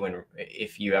tricky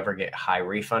if you ever get high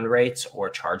refund rates or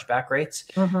chargeback rates,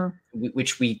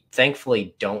 which we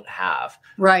thankfully don't have.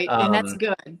 Right, and that's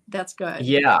good. That's good.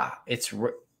 Yeah, it's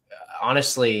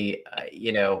honestly,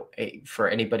 you know, for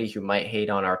anybody who might hate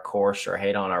on our course or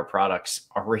hate on our products,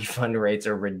 our refund rates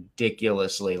are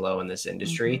ridiculously low in this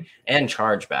industry, and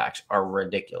chargebacks are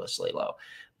ridiculously low.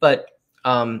 But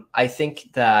I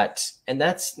think that, and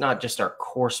that's not just our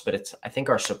course, but I think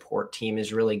our support team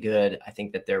is really good. I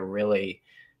think that they're really,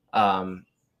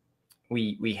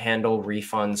 we handle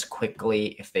refunds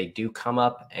quickly if they do come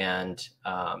up, and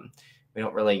we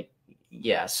don't really,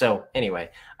 so anyway,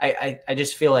 I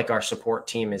just feel like our support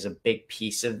team is a big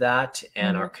piece of that,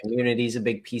 and our community is a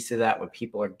big piece of that. When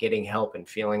people are getting help and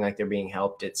feeling like they're being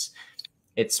helped, it's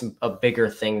a bigger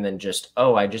thing than just,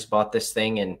 oh, I just bought this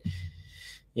thing. And,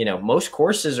 you know, most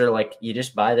courses are like, you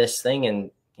just buy this thing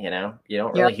and, you know, you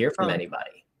don't really hear from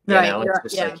anybody. You know,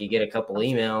 it's just like you get a couple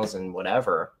emails and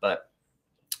whatever. But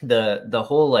the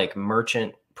whole like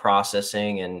merchant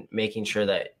processing and making sure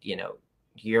that, you know,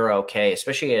 you're okay,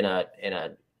 especially in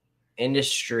a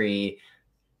industry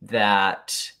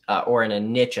that, or in a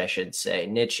niche, I should say,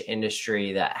 niche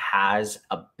industry that has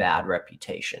a bad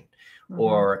reputation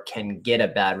or can get a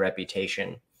bad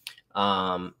reputation.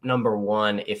 Number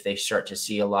one, if they start to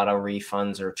see a lot of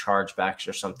refunds or chargebacks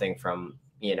or something from,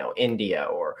 you know, India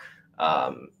or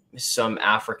some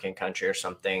African country or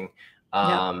something,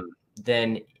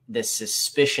 then the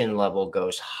suspicion level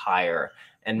goes higher.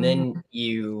 And then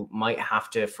you might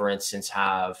have to, for instance,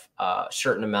 have a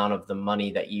certain amount of the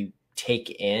money that you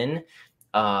take in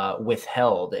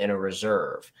withheld in a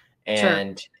reserve,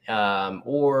 and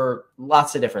or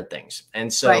lots of different things.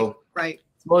 And so it's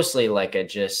mostly like a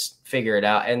just figure it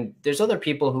out. And there's other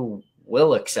people who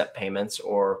will accept payments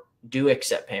or do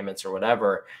accept payments or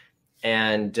whatever.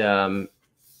 And,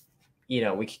 you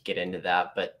know, we could get into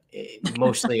that, but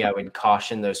mostly I would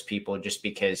caution those people just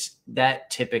because that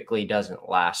typically doesn't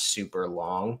last super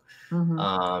long.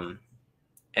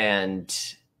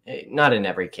 And not in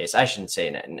every case, I shouldn't say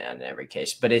in every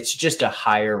case, but it's just a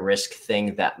higher risk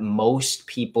thing that most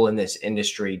people in this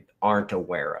industry aren't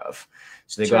aware of.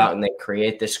 So they go out and they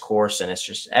create this course and it's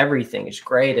just, everything is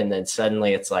great. And then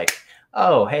suddenly it's like,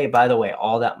 oh, hey, by the way,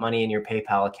 all that money in your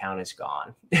PayPal account is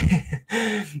gone.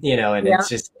 You know, and it's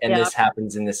just, and this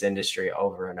happens in this industry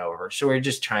over and over. So we're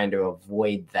just trying to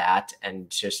avoid that and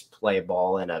just play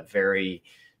ball in a very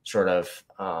sort of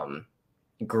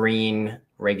green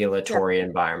regulatory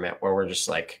environment where we're just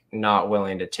like not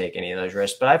willing to take any of those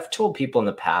risks. But I've told people in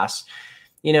the past,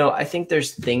 you know, I think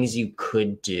there's things you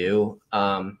could do.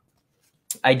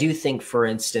 I do think, for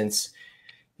instance,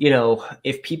 you know,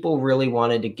 if people really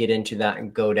wanted to get into that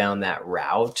and go down that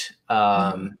route,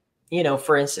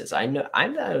 for instance, I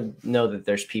know that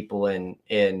there's people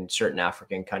in certain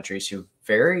African countries who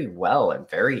very well and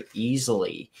very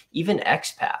easily, even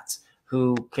expats,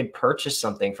 who could purchase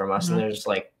something from us, and Mhm. they're just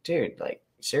like, dude, like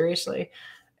seriously.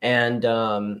 And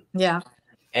Yeah.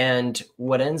 and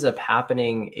what ends up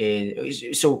happening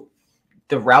is, so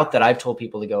the route that I've told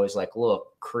people to go is like,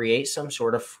 look, create some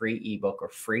sort of free ebook or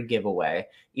free giveaway.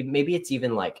 Maybe it's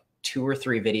even like 2 or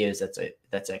 3 videos.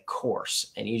 That's a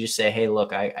course. And you just say, hey,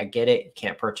 look, I get it. You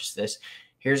can't purchase this.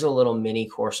 Here's a little mini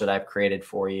course that I've created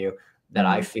for you that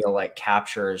I Mhm. feel like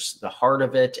captures the heart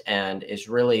of it and is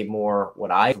really more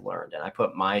what I've learned. And I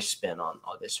put my spin on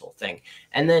this whole thing.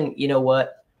 And then, you know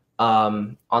what?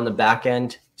 On the back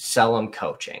end, sell them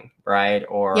coaching, right? Yeah.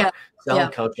 Or sell them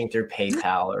Yeah. coaching through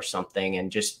PayPal or something,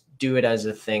 and just do it as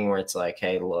a thing where it's like,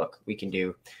 hey, look, we can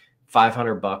do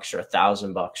 $500 or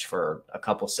 $1,000 for a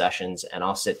couple sessions, and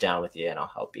I'll sit down with you and I'll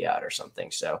help you out or something.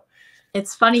 So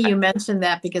It's funny you mentioned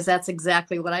that because that's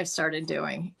exactly what I've started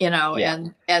doing, yeah,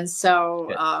 and so,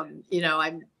 good.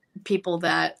 I'm people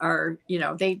that are,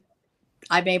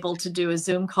 I'm able to do a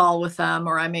Zoom call with them,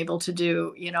 or I'm able to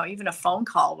do, even a phone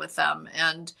call with them.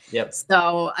 And Yep.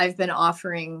 so I've been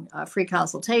offering free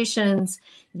consultations.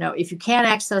 If you can't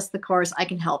access the course, I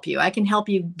can help you. I can help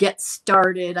you get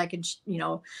started. I can,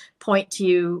 point to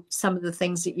you some of the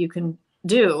things that you can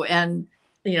do. And,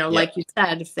 Yep. like you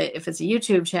said, if it's a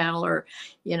YouTube channel, or,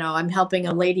 I'm helping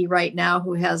a lady right now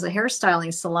who has a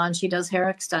hairstyling salon. She does hair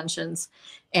extensions,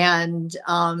 and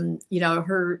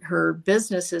her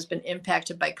business has been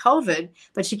impacted by COVID,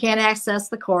 but she can't access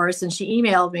the course. And she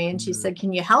emailed me and she Mhm. said,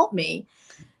 can you help me?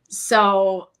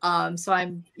 So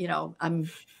I'm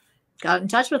got in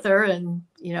touch with her, and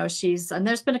and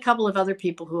there's been a couple of other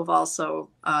people who have also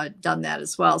done that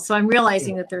as well. So I'm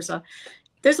realizing that there's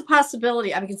a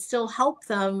possibility I can still help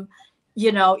them,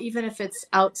 even if it's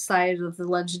outside of the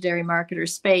legendary marketer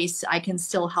space. I can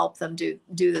still help them do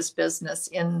this business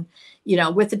in,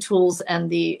 with the tools and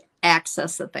the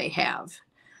access that they have.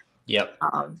 Yep.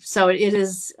 So it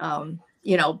is,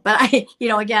 but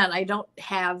again, I don't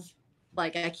have,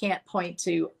 like, I can't point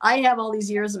to, I have all these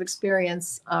years of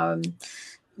experience,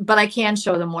 but I can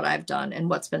show them what I've done and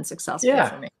what's been successful Yeah.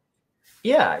 for me.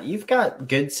 Yeah, you've got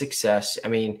good success. I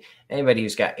mean, anybody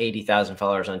who's got 80,000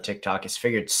 followers on TikTok has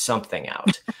figured something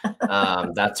out.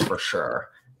 That's for sure.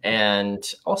 And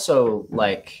also,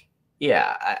 like,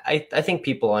 yeah, I think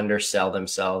people undersell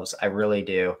themselves. I really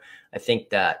do. I think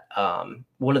that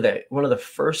one of the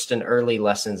first and early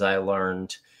lessons I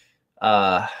learned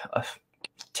uh,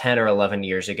 10 or 11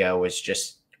 years ago was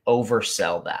just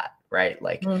oversell that, right?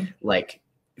 Mm, Like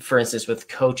for instance, with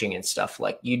coaching and stuff,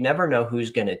 like you never know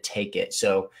who's going to take it.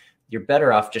 So you're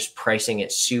better off just pricing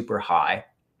it super high.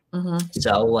 mhm.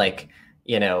 So like,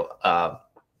 you know,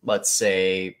 let's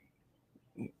say,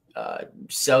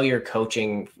 sell your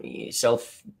coaching, sell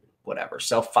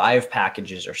 5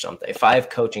 packages or something, 5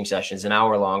 coaching sessions, an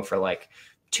hour long for like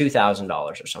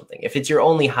 $2,000 or something. If it's your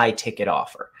only high ticket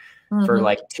offer, for Mhm.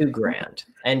 like 2 grand,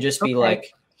 and just be Okay.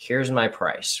 like, here's my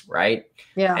price. Right.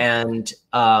 Yeah.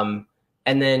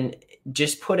 And then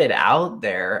just put it out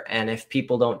there. And if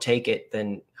people don't take it,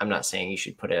 then I'm not saying you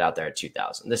should put it out there at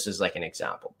 2,000. This is like an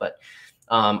example, but,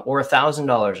 or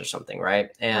 $1,000 or something. Right. Right.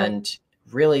 And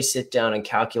really sit down and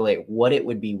calculate what it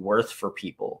would be worth for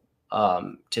people,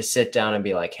 to sit down and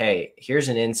be like, hey, here's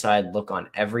an inside look on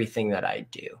everything that I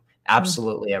do. Mhm.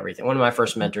 Absolutely everything. One of my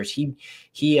first mentors, he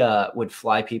would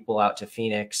fly people out to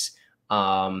Phoenix,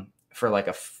 for like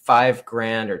a 5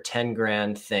 grand or 10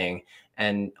 grand thing.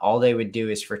 And all they would do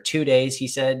is for 2 days, he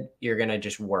said, you're going to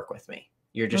just work with me.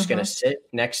 You're just going to Mhm. sit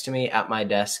next to me at my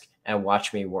desk and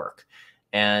watch me work.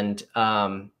 And,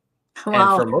 and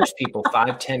Wow. for most people,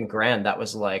 5, 10 grand, that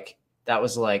was life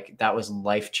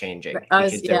changing,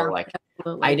 because they were Yeah, like, I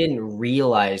absolutely. didn't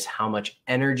realize how much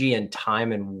energy and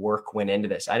time and work went into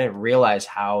this. I didn't realize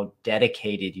how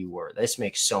dedicated you were. This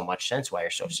makes so much sense why you're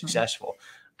so Mhm. successful.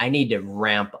 I need to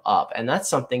ramp up. And that's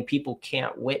something people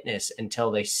can't witness until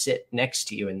they sit next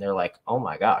to you and they're like, oh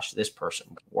my gosh, this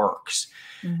person works.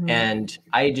 Mhm. And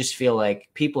I just feel like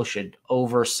people should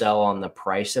oversell on the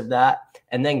price of that.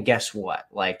 And then guess what?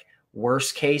 Like,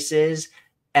 worst case is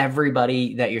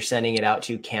everybody that you're sending it out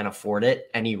to can't afford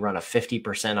it, and you run a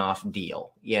 50% off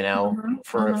deal, Mhm.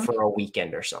 for Mhm. for a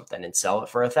weekend or something, and sell it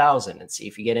for 1,000 and see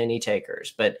if you get any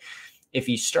takers. But if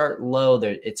you start low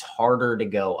there, it's harder to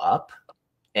go up,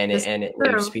 and it This is and it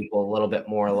leaves true. people a little bit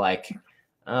more like,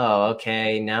 oh,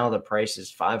 okay, now the price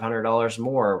is $500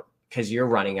 more because you're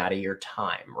running out of your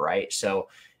time, right? So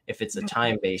if it's a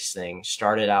time-based thing,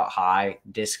 start it out high,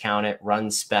 discount it,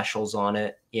 run specials on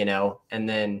it, and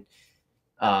then,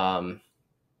 I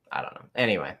don't know.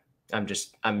 Anyway, I'm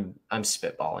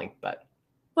spitballing, but.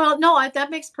 Well, no,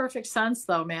 that makes perfect sense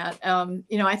though, Matt.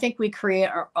 I think we create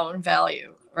our own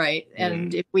value, right?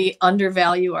 And if we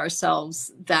undervalue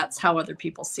ourselves, that's how other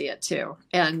people see it too.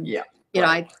 And, Yeah,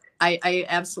 right. I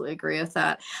absolutely agree with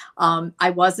that. I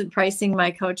wasn't pricing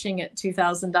my coaching at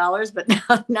 $2,000, but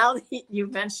now that you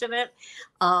mention it,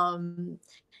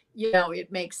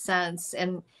 it makes sense.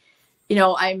 And,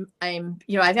 I've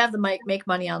had the make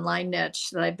money online niche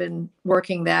that I've been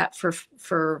working that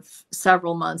for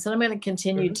several months, and I'm going to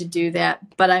continue to do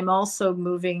that. But I'm also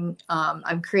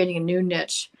I'm creating a new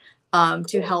niche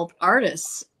to help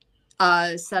artists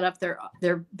set up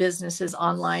their businesses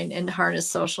online and harness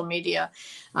social media.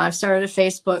 I've started a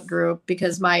Facebook group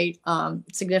because my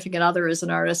significant other is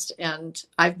an artist and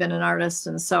I've been an artist.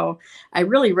 And so I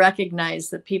really recognize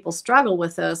that people struggle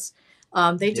with this.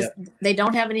 They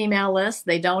don't have an email list.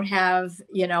 They don't have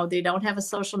a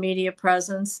social media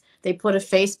presence. They put a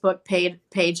Facebook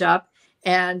page up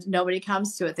and nobody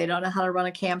comes to it. They don't know how to run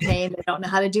a campaign. They don't know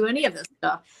how to do any of this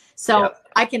stuff. So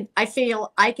I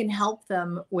feel I can help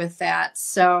them with that.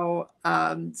 So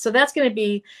that's going to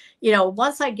be,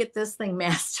 once I get this thing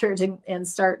mastered and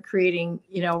start creating,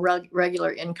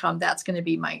 regular income, that's going to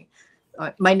be my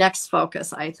next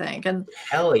focus, I think. And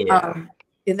hell yeah.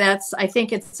 I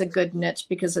think it's a good niche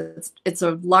because it's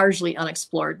a largely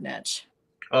unexplored niche.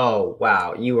 Oh,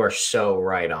 wow. You are so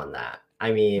right on that.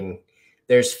 I mean,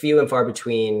 there's few and far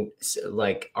between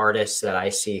like artists that I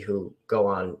see who go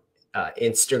on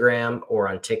Instagram or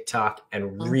on TikTok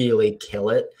and really kill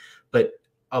it. But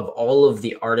of all of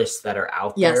the artists that are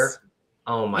out there,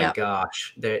 oh my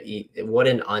gosh, what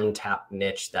an untapped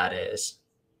niche that is.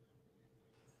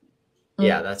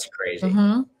 Yeah, that's crazy.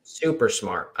 Super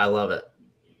smart. I love it.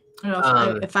 I don't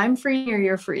know if I'm freezing or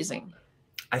you're freezing.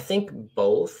 I think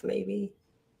both, maybe.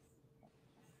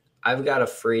 I've got a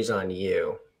freeze on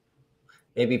you.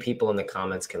 Maybe people in the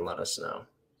comments can let us know.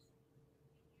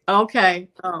 Okay.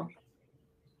 Oh.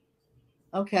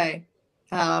 Okay.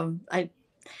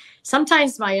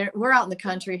 Sometimes we're out in the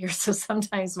country here, so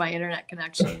sometimes my internet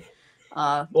connection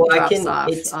drops off.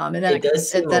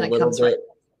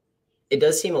 It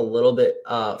does seem a little bit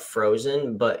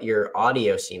frozen, but your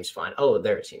audio seems fine. Oh,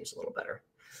 there it seems a little better.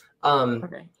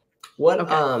 Okay.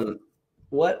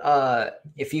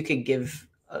 If you could give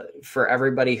for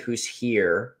everybody who's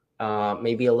here,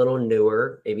 maybe a little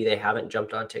newer, maybe they haven't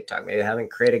jumped on TikTok, maybe they haven't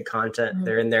created content.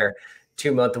 They're in their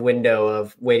 2-month window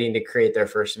of waiting to create their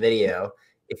first video.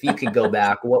 If you could go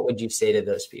back, what would you say to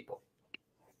those people?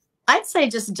 I'd say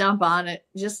just jump on it.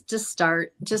 Just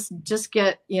start. Just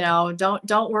get,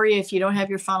 don't worry if you don't have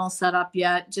your funnel set up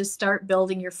yet. Just start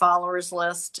building your followers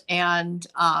list and,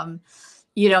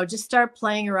 just start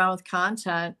playing around with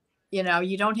content. You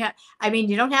don't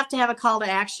have to have a call to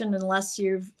action unless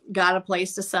you've got a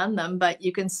place to send them, but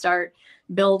you can start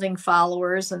building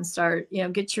followers and start,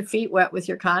 get your feet wet with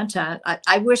your content.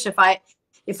 I wish if I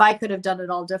could have done it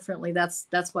all differently, that's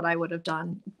what I would have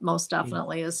done most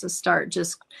definitely, is to start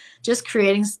just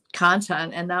creating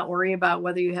content and not worry about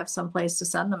whether you have some place to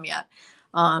send them yet.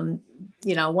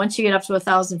 Once you get up to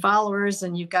 1,000 followers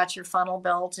and you've got your funnel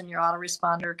built and your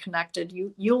autoresponder connected,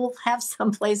 you'll have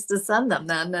some place to send them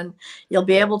then, and you'll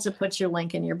be able to put your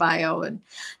link in your bio. And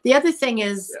the other thing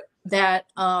is that,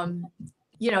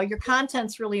 your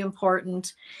content's really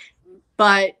important,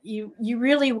 but you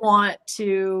really want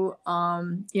to,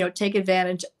 take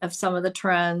advantage of some of the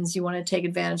trends. You want to take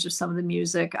advantage of some of the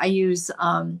music. I use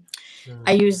an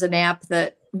app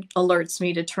that alerts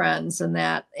me to trends and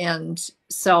that. And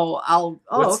so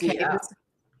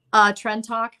Trend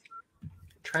Talk.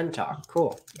 Trend Talk.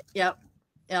 Cool. Yep.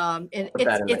 And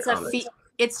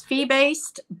it's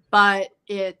fee-based, but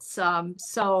it's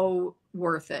so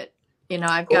worth it.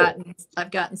 I've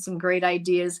gotten some great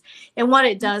ideas, and what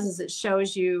it does is it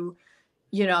shows you,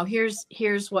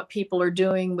 here's what people are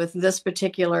doing with this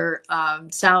particular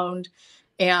sound,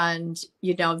 and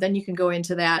then you can go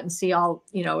into that and see all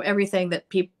everything that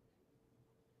people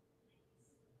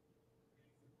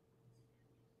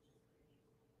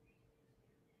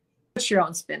put your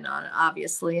own spin on it,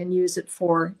 obviously, and use it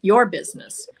for your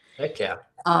business. Heck yeah.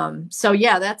 So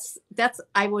yeah, that's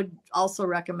I would also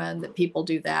recommend that people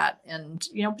do that, and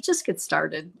just get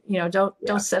started.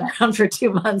 Don't sit around for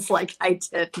 2 months like I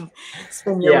did and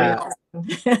spin your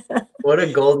wheels. What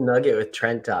a gold nugget with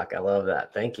Trend Talk. I love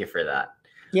that. Thank you for that.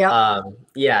 Yeah.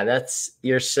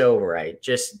 You're so right.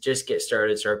 Just get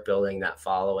started, start building that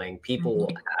following. People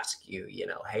will ask you,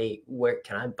 hey, where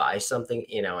can I buy something?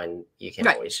 And you can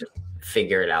always just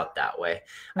figure it out that way.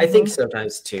 I think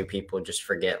sometimes too, people just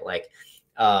forget, like,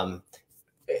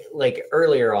 like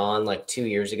earlier on, like 2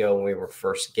 years ago when we were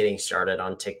first getting started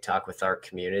on TikTok with our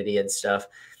community and stuff,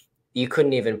 you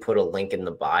couldn't even put a link in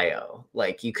the bio.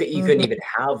 Like you couldn't even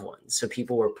have one. So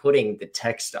people were putting the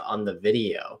text on the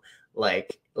video,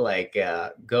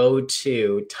 go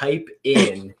to type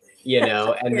in, and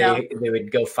Yeah. they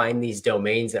would go find these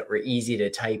domains that were easy to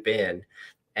type in,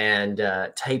 and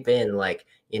type in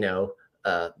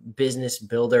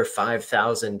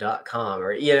businessbuilder5000.com,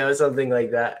 or something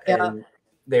like that. Yeah. And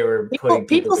they were People putting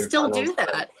people people through still funnels. do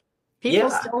that. People Yeah,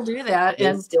 still do that. they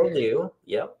And still do.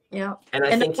 Yep. yeah. And I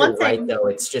And the think one you're right, thing, though.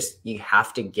 It's just you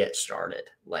have to get started.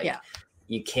 Like, yeah.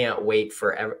 you can't wait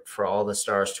for all the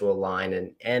stars to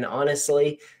align. And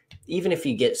honestly, even if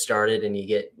you get started and you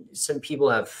get, some people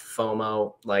have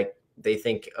FOMO, like they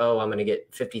think, oh, I'm going to get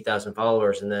 50,000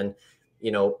 followers, and then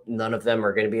none of them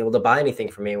are going to be able to buy anything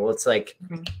from me. Well, it's like,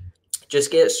 Mhm. just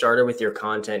get started with your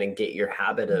content and get your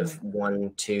habit of Mhm.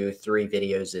 1, 2, 3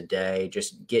 videos a day,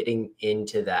 just getting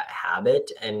into that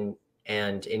habit. And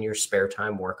in your spare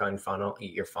time, work on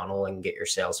your funnel and get your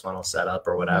sales funnel set up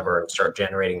or Mhm. whatever, and start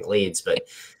generating leads. But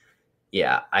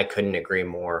yeah, I couldn't agree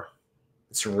more.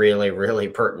 It's really, really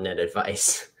pertinent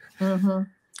advice. Mhm.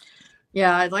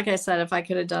 Yeah, like I said, if I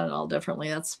could have done it all differently,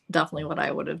 that's definitely what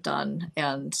I would have done.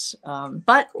 And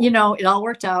but Cool. it all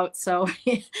worked out. So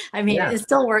I mean, Yeah. it's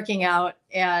still working out,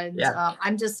 and Yeah.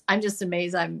 I'm just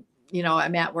amazed. I'm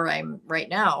at where I'm right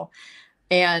now,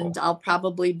 and Cool. I'll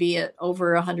probably be at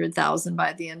over 100,000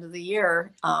 by the end of the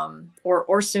year,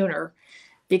 or sooner, Yeah.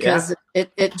 because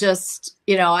it just,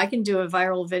 I can do a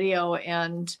viral video,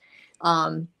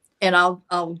 um, and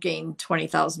I'll gain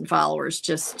 20,000 followers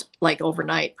just like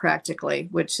overnight, practically,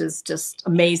 which is just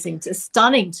amazing. It's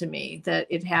stunning to me that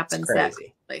it It's happens that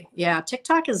crazy. quickly. Yeah,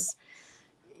 TikTok is,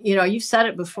 you've said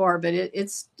it before, but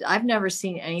it's I've never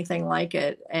seen anything like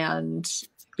it. And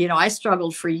I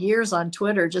struggled for years on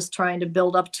Twitter just trying to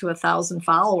build up to 1,000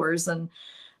 followers, and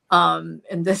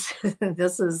this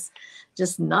this is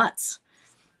just nuts.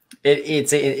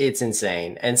 It's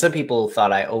insane. And some people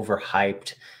thought I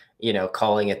overhyped,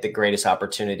 calling it the greatest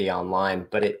opportunity online,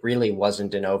 but it really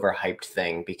wasn't an overhyped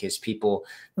thing, because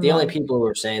the only No. people who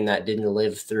were saying that didn't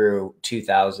live through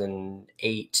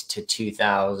 2008 to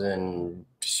 2000,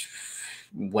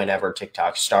 whenever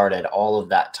TikTok started, all of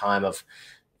that time of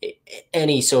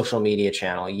any social media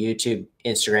channel, YouTube,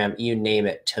 Instagram, you name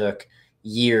it, took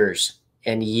years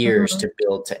and years Mhm. to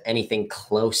build to anything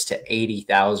close to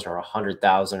 80,000 or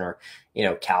 100,000, or,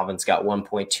 Calvin's got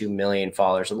 1.2 million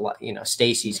followers.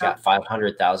 Stacy's Yeah. got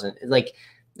 500,000. Like,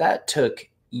 that took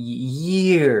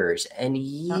years and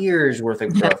Yeah. years worth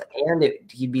of growth. And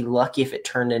you'd be lucky if it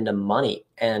turned into money.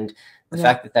 And the Yeah.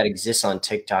 fact that that exists on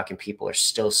TikTok and people are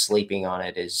still sleeping on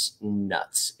it is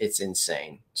nuts. It's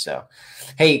insane. So,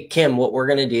 hey, Kim, what we're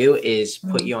going to do is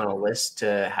put Mhm. you on a list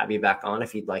to have you back on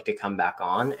if you'd like to come back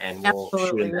on, and we'll shoot a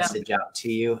Absolutely. Yeah. message out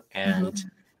to you. And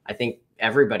Mhm. I think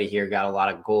everybody here got a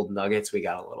lot of gold nuggets. We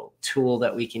got a little tool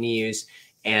that we can use,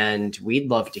 and we'd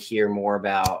love to hear more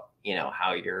about,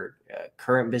 how your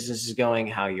current business is going,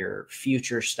 how your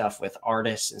future stuff with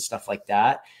artists and stuff like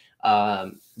that.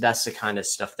 That's the kind of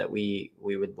stuff that we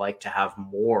would like to have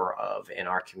more of in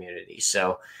our community.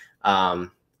 So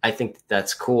I think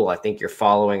that's cool. I think you're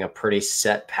following a pretty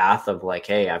set path of like,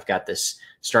 hey, I've got this,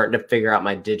 starting to figure out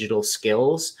my digital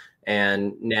skills,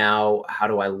 and now how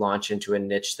do I launch into a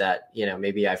niche that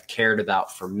maybe I've cared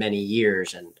about for many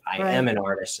years, and I am Right. an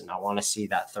artist and I want to see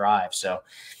that thrive. So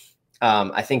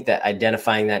I think that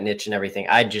identifying that niche and everything,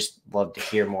 I'd just love to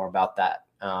hear more about that.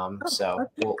 Oh, So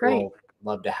okay, great. we'll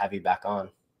love to have you back on.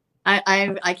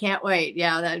 I can't wait.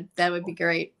 Yeah, that would be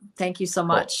great. Thank you so Cool.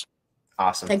 much.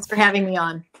 Awesome. Thanks for having me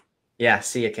on. Yeah.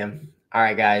 See you, Kim. All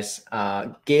right, guys.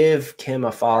 Give Kim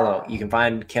a follow. You can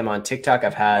find Kim on TikTok.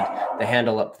 I've had the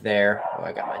handle up there. Oh,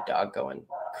 I got my dog going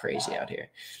crazy out here.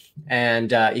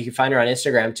 And you can find her on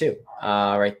Instagram too,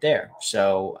 right there.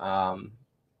 So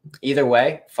either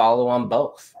way, follow on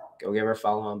both. Go give her a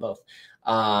follow on both.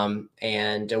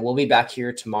 And we'll be back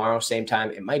here tomorrow, same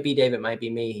time. It might be Dave, it might be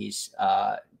me. He's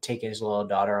taking his little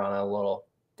daughter on a little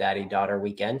daddy-daughter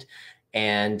weekend.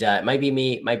 And it might be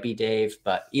me, it might be Dave,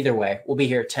 but either way, we'll be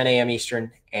here at 10 a.m. Eastern,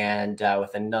 and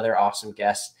with another awesome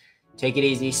guest. Take it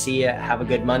easy. See ya. Have a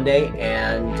good Monday.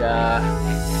 And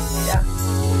yeah.